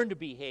and learned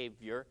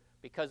behavior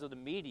because of the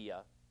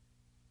media.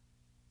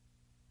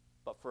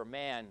 But for a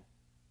man,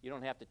 you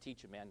don't have to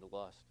teach a man to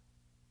lust.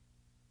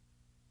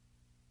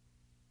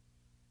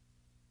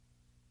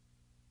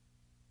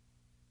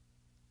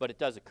 But it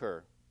does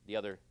occur, the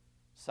other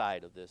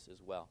side of this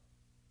as well.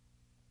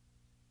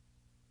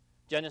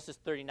 Genesis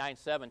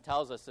 39:7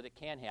 tells us that it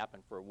can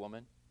happen for a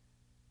woman.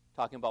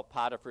 Talking about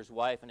Potiphar's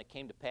wife, and it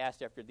came to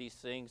pass after these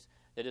things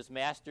that his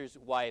master's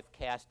wife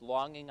cast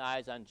longing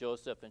eyes on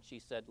Joseph, and she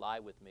said, "Lie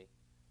with me."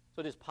 So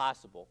it is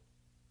possible.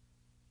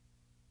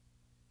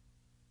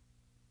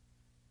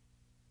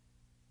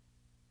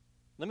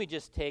 Let me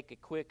just take a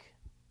quick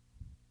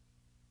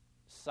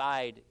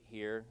side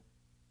here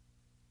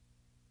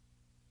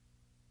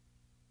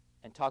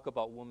and talk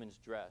about women's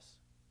dress.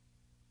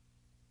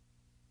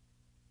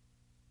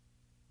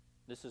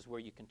 This is where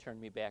you can turn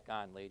me back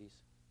on, ladies.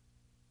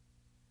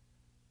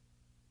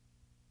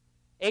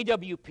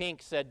 A.W.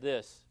 Pink said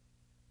this: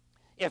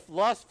 "If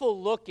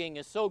lustful looking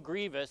is so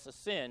grievous a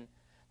sin,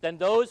 then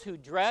those who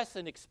dress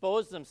and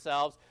expose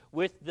themselves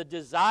with the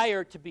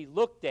desire to be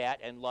looked at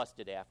and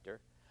lusted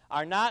after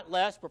are not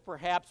less but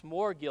perhaps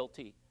more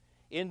guilty.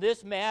 In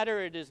this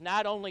matter, it is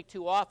not only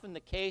too often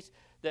the case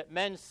that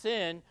men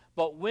sin,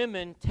 but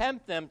women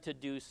tempt them to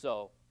do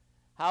so.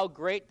 How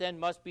great then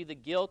must be the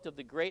guilt of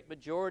the great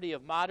majority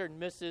of modern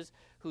misses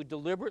who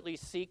deliberately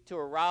seek to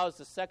arouse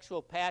the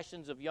sexual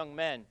passions of young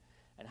men,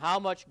 and how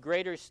much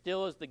greater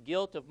still is the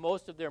guilt of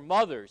most of their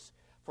mothers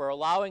for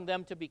allowing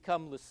them to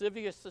become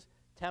lascivious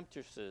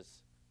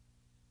temptresses."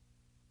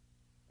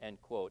 End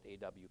quote,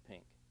 A.W.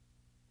 Pink.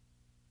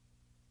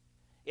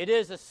 It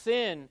is a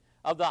sin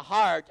of the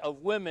heart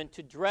of women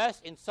to dress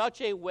in such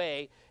a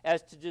way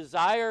as to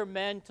desire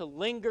men to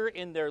linger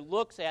in their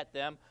looks at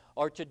them,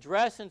 or to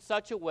dress in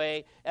such a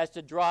way as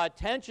to draw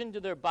attention to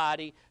their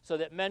body so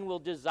that men will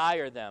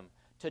desire them,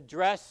 to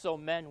dress so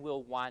men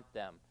will want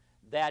them.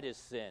 That is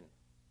sin.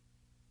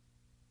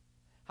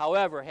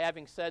 However,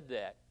 having said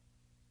that,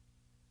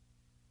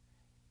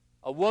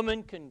 a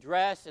woman can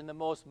dress in the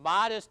most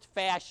modest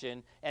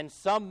fashion and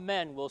some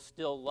men will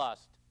still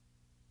lust.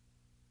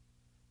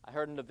 I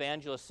heard an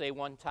evangelist say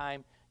one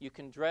time, you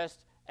can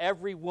dress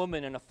every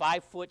woman in a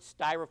 5-foot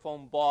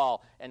styrofoam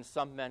ball and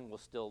some men will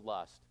still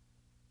lust.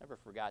 Never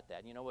forgot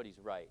that. You know what? He's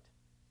right.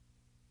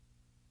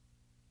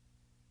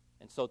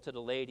 And so to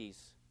the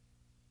ladies,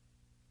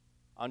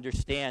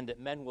 understand that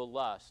men will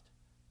lust,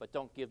 but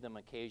don't give them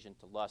occasion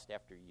to lust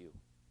after you.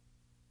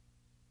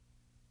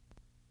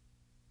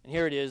 And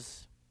here it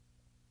is,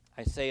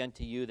 I say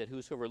unto you that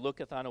whosoever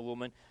looketh on a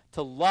woman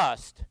to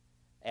lust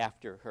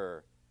after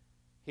her.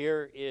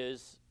 Here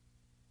is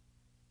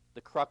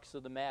the crux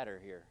of the matter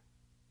here.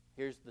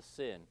 Here's the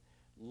sin.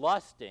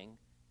 Lusting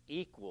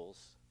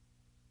equals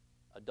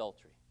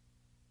adultery.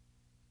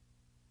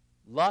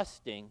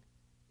 Lusting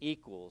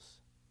equals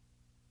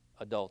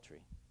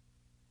adultery.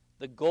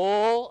 The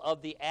goal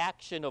of the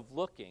action of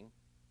looking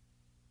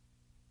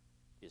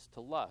is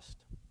to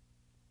lust.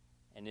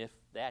 And if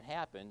that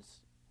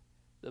happens,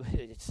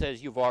 It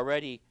says you've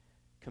already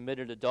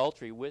committed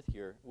adultery with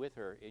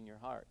her in your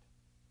heart.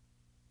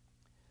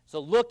 So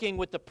looking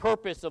with the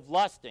purpose of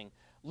lusting,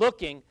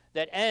 looking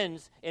that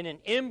ends in an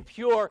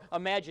impure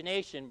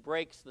imagination,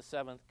 breaks the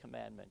seventh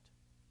commandment.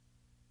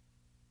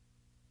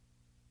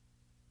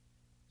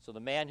 So the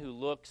man who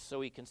looks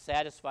so he can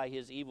satisfy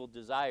his evil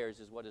desires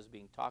is what is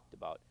being talked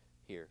about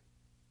here.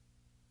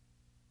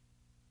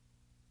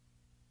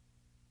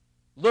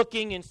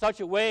 Looking in such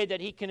a way that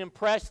he can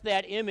impress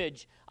that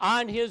image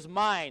on his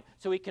mind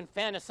so he can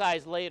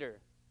fantasize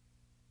later.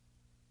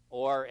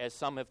 Or, as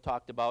some have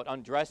talked about,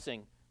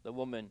 undressing the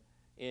woman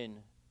in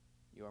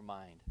your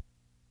mind.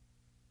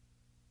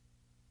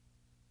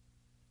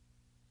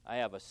 I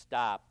have a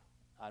stop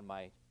on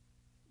my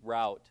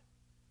route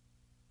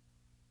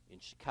in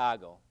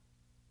Chicago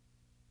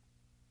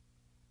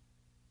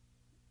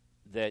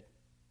that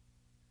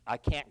I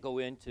can't go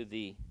onto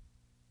the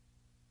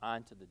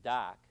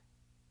dock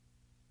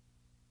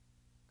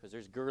because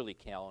there's girly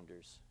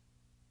calendars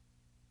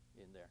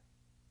in there.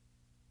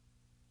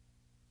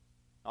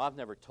 Now, I've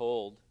never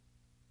told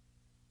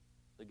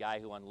the guy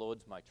who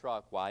unloads my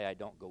truck why I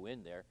don't go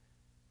in there,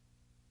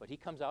 but he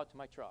comes out to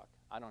my truck.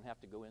 I don't have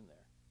to go in there.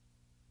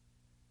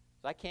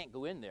 So I can't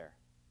go in there.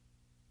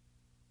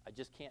 I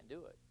just can't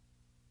do it.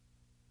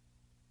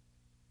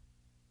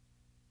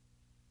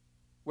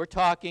 We're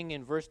talking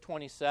in verse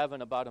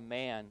 27 about a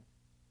man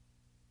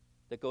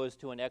that goes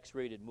to an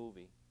X-rated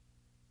movie.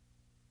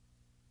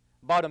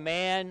 About a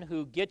man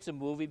who gets a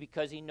movie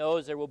because he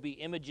knows there will be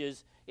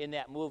images in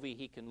that movie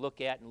he can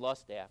look at and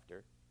lust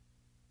after.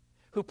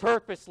 Who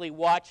purposely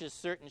watches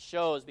certain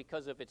shows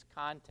because of its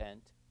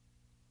content.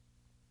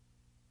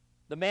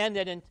 The man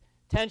that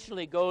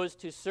intentionally goes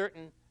to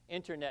certain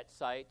internet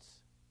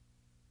sites.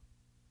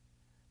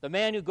 The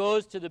man who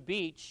goes to the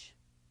beach.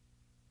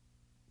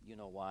 You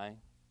know why.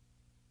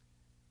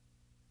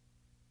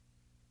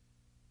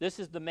 This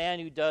is the man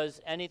who does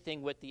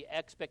anything with the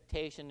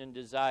expectation and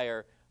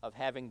desire of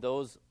having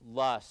those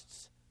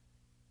lusts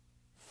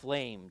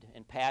flamed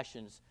and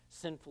passions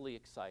sinfully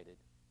excited.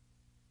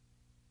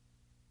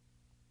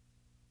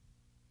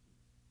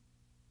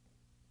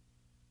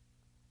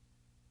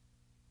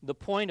 The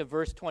point of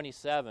verse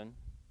 27,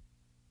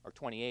 or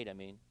 28,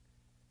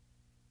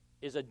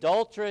 is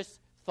adulterous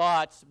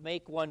thoughts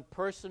make one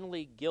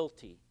personally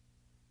guilty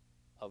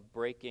of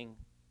breaking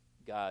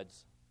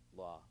God's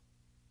law.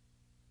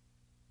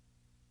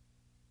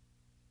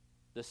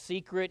 The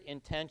secret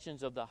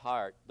intentions of the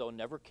heart, though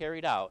never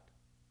carried out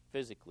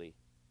physically,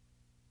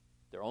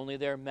 they're only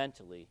there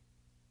mentally,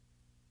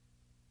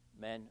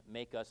 men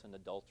make us an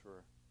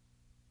adulterer.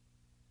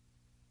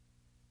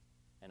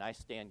 And I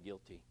stand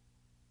guilty.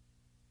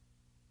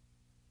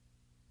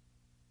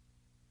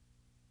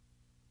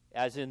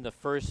 As in the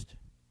first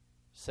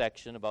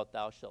section about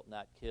thou shalt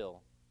not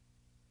kill,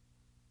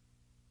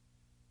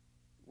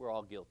 we're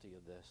all guilty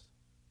of this.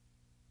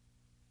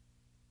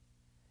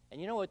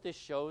 And you know what this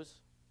shows?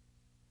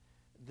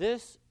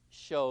 This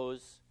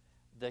shows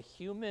the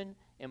human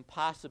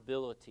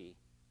impossibility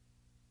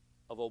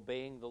of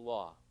obeying the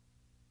law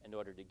in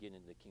order to get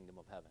into the kingdom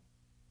of heaven.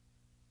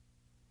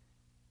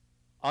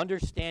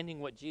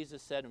 Understanding what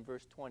Jesus said in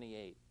verse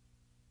 28,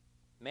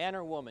 man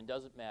or woman,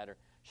 doesn't matter,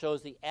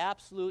 shows the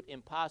absolute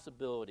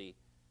impossibility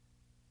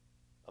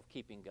of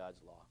keeping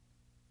God's law.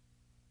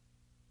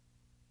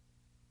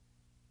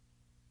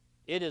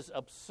 It is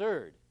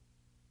absurd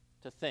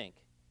to think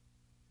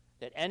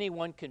that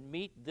anyone can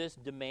meet this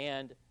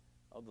demand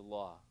of the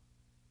law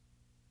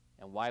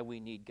and why we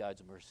need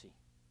God's mercy.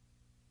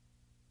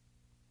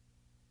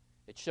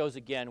 It shows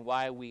again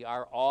why we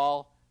are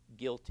all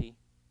guilty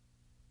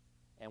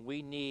and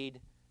we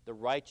need the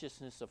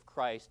righteousness of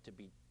Christ to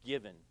be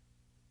given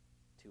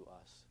to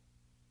us.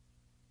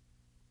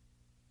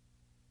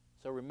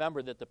 So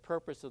remember that the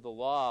purpose of the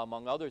law,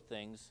 among other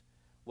things,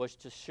 was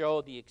to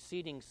show the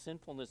exceeding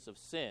sinfulness of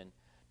sin,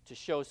 to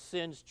show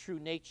sin's true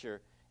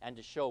nature, and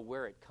to show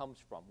where it comes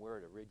from, where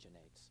it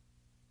originates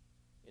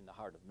in the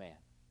heart of man.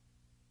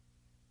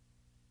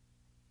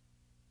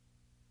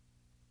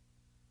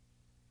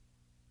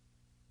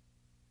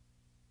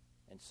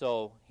 And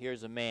so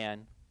here's a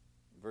man,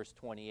 verse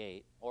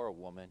 28, or a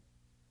woman,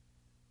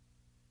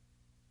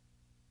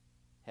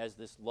 has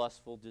this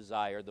lustful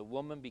desire. The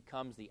woman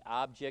becomes the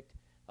object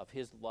of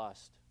his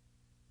lust.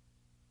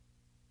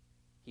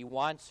 He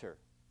wants her.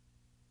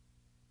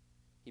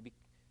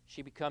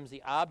 She becomes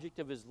the object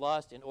of his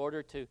lust in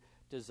order to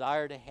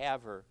desire to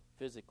have her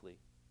physically.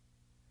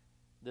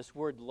 This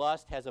word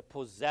lust has a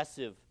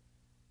possessive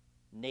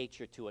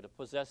nature to it, a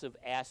possessive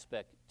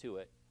aspect to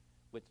it,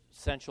 with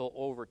sensual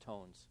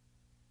overtones.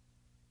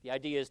 The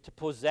idea is to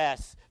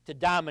possess, to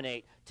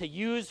dominate, to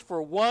use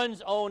for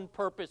one's own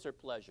purpose or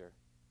pleasure.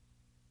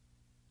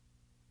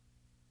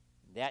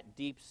 That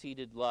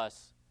deep-seated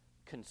lust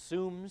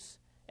consumes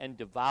and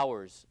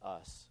devours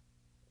us.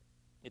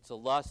 It's a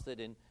lust that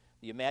in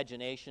the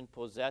imagination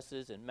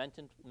possesses and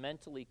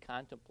mentally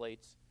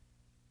contemplates,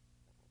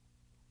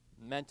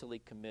 mentally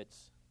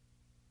commits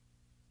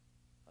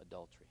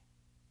adultery.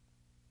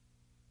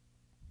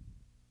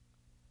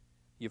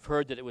 You've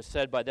heard that it was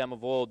said by them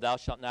of old, Thou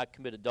shalt not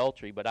commit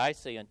adultery. But I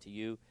say unto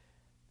you,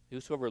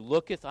 whosoever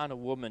looketh on a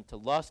woman to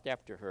lust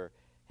after her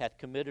hath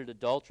committed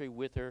adultery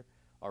with her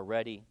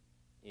already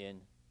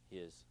in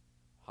his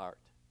heart.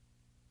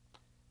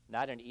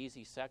 Not an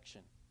easy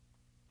section.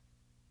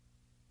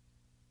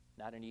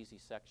 Not an easy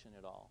section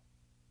at all.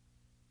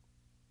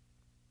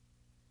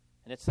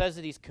 And it says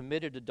that he's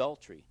committed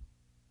adultery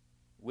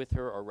with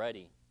her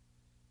already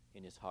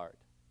in his heart.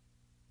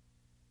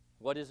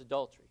 What is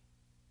adultery?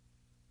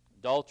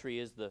 Adultery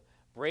is the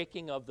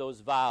breaking of those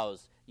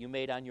vows you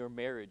made on your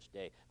marriage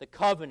day, the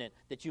covenant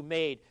that you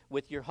made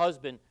with your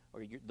husband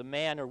or the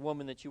man or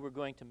woman that you were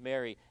going to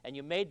marry. And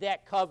you made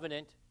that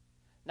covenant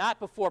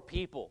not before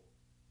people.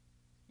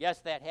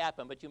 Yes, that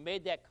happened, but you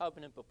made that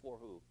covenant before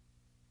who?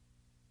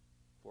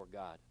 Before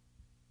God.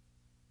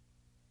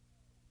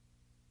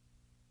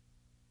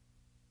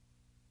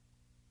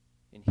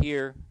 And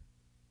here,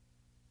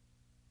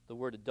 the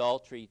word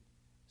adultery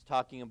is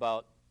talking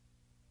about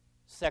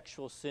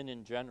sexual sin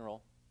in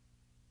general.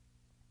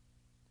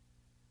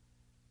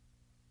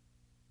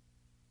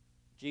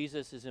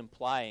 Jesus is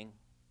implying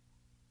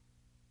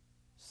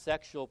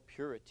sexual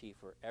purity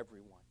for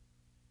everyone.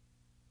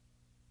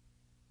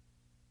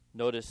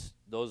 Notice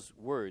those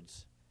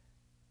words.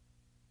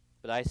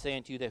 But I say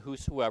unto you that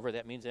whosoever,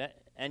 that means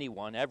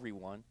anyone,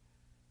 everyone,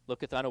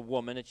 looketh on a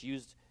woman, it's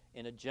used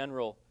in a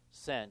general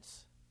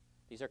sense.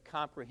 These are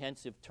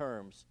comprehensive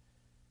terms.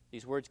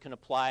 These words can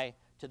apply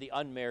to the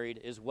unmarried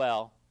as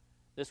well.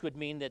 This would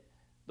mean that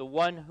the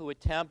one who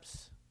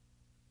attempts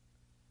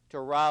to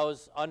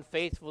arouse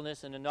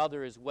unfaithfulness in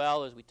another as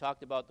well, as we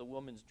talked about the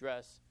woman's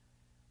dress,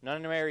 an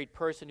unmarried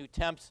person who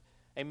tempts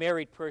a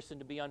married person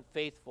to be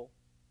unfaithful,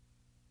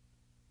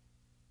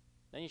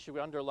 then you should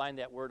underline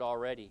that word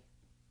already.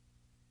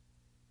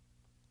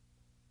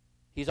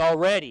 He's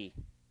already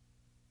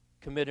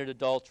committed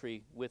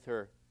adultery with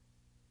her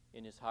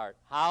in his heart.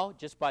 How?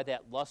 Just by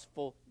that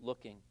lustful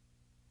looking.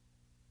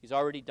 He's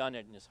already done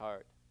it in his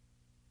heart.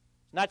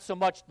 It's not so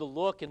much the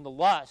look and the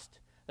lust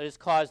that has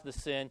caused the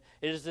sin.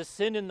 It is the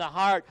sin in the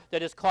heart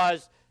that has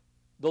caused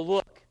the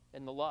look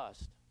and the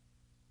lust.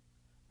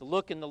 The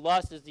look and the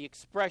lust is the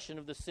expression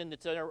of the sin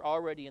that's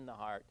already in the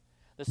heart.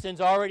 The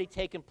sin's already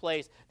taken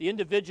place. The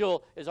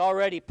individual is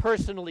already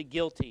personally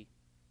guilty.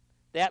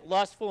 That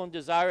lustful and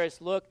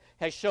desirous look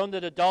has shown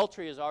that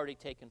adultery has already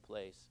taken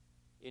place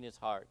in his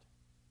heart.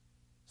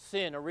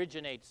 Sin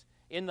originates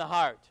in the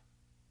heart.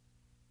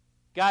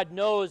 God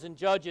knows and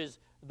judges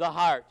the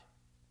heart.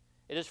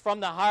 It is from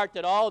the heart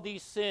that all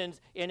these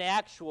sins in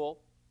actual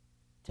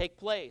take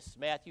place.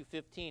 Matthew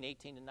 15,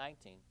 18 and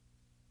 19.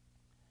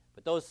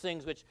 But those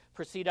things which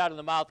proceed out of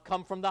the mouth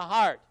come from the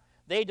heart.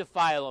 They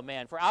defile a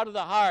man. For out of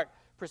the heart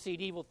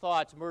proceed evil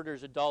thoughts,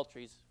 murders,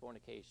 adulteries,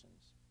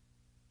 fornications.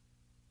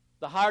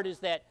 The heart is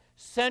that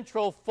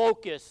central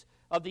focus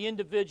of the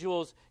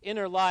individual's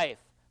inner life,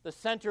 the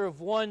center of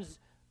one's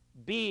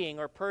being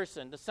or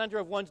person, the center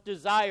of one's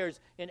desires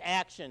and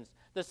actions,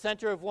 the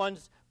center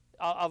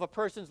of a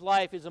person's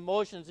life, his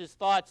emotions, his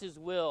thoughts, his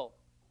will.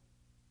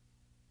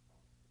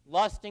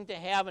 Lusting to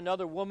have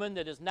another woman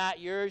that is not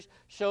yours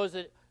shows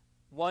that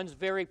one's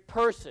very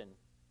person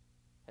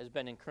has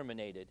been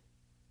incriminated.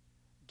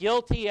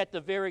 Guilty at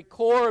the very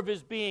core of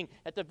his being,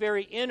 at the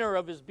very inner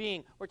of his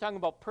being. We're talking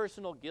about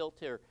personal guilt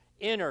here,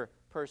 inner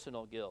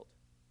personal guilt.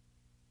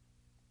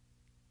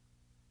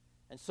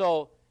 And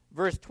so,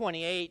 verse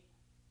 28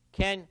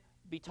 can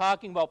be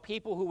talking about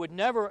people who would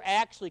never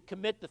actually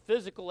commit the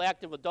physical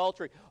act of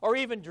adultery or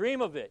even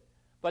dream of it,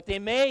 but they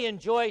may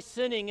enjoy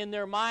sinning in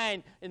their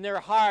mind, in their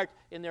heart,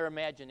 in their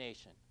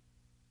imagination.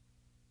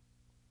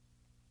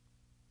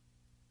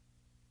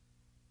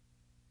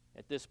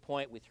 At this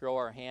point, we throw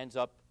our hands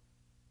up.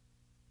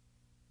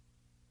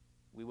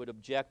 We would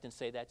object and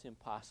say that's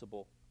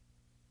impossible.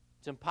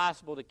 It's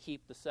impossible to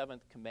keep the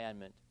seventh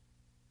commandment.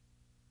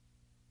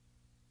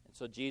 And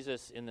so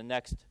Jesus, in the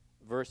next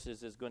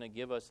verses, is going to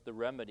give us the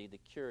remedy, the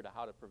cure to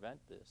how to prevent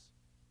this.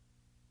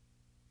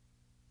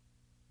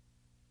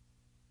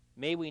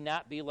 May we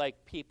not be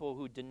like people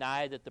who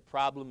deny that the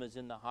problem is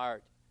in the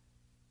heart.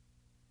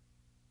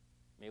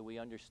 May we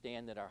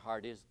understand that our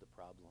heart is the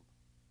problem.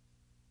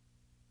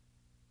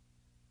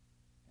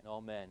 And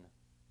all men,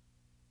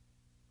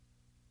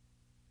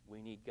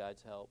 we need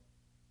God's help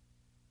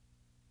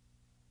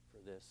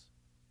for this.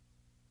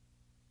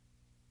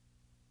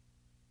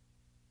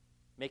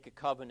 Make a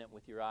covenant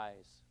with your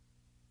eyes.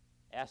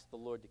 Ask the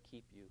Lord to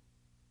keep you,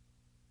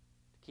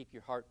 to keep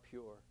your heart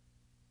pure,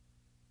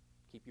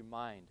 to keep your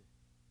mind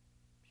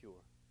pure.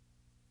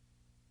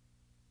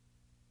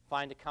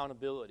 Find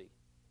accountability.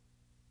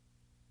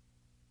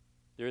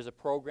 There is a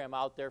program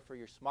out there for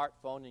your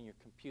smartphone and your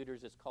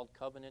computers. It's called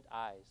Covenant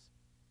Eyes.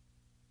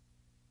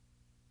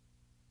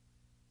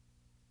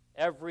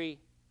 Every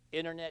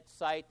internet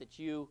site that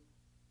you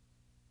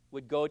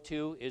would go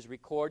to is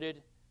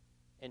recorded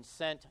and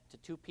sent to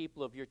two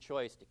people of your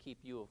choice to keep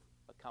you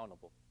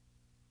accountable.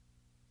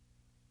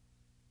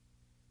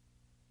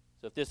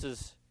 So if this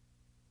is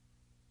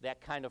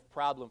that kind of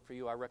problem for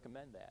you, I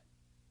recommend that.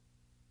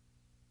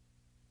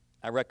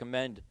 I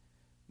recommend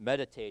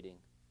meditating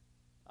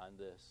on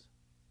this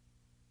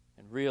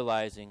and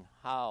realizing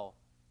how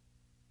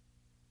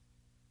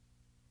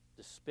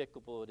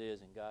despicable it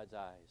is in God's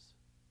eyes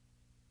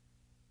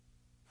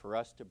for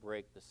us to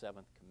break the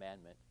seventh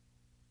commandment.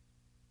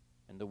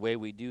 And the way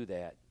we do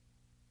that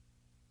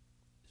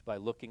is by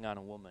looking on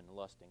a woman and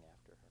lusting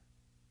after her.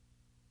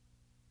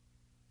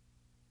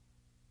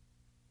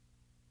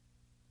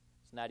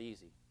 It's not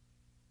easy.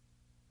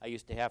 I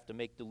used to have to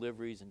make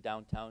deliveries in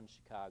downtown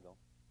Chicago.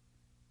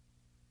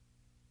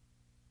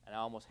 And I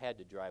almost had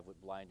to drive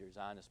with blinders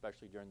on,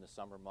 especially during the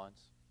summer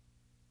months.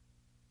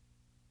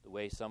 The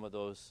way some of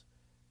those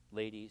the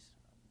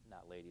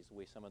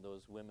way some of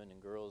those women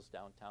and girls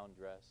downtown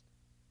dressed.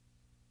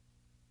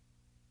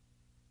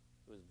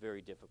 It was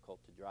very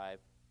difficult to drive,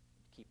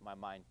 to keep my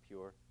mind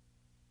pure.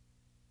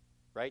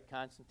 Right,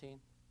 Constantine?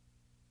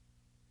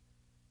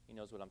 He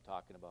knows what I'm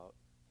talking about.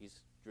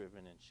 He's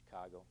driven in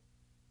Chicago.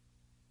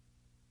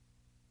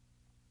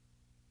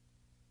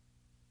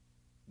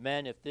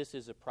 Men, if this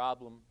is a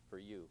problem for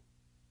you,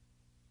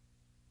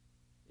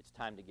 it's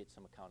time to get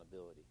some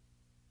accountability.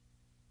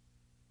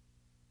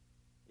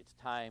 It's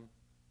time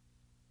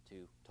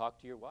to talk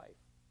to your wife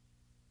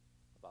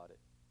about it.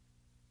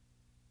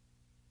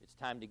 It's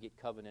time to get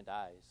covenant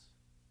eyes.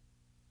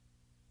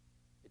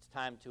 It's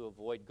time to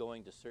avoid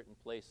going to certain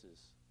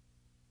places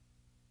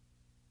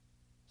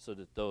so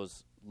that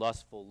those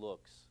lustful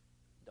looks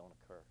don't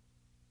occur.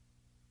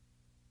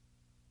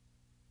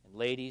 And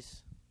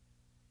ladies,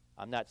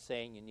 I'm not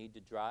saying you need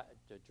to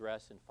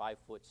dress in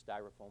 5-foot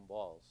styrofoam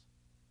balls.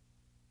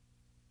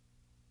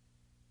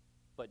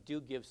 But do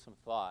give some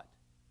thought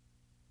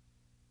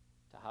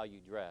to how you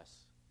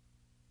dress.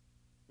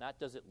 Not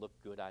does it look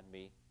good on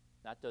me,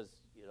 not does,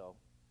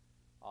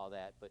 all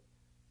that, but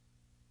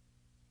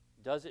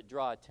does it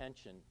draw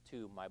attention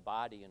to my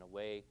body in a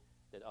way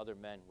that other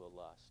men will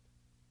lust?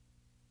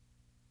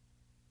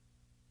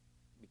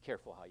 Be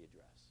careful how you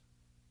dress.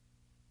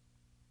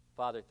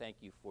 Father, thank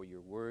you for your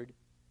word,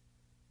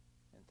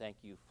 and thank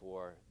you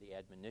for the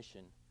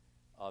admonition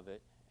of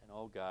it. And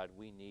oh God,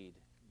 we need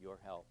your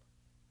help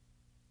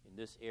in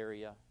this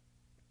area,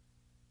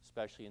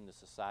 especially in the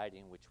society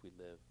in which we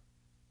live.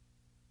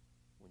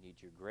 We need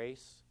your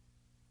grace.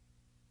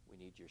 We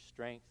need your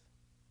strength.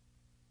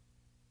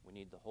 We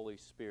need the Holy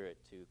Spirit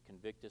to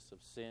convict us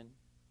of sin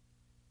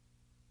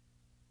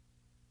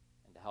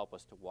and to help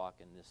us to walk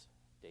in this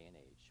day and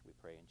age. We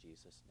pray in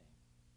Jesus' name.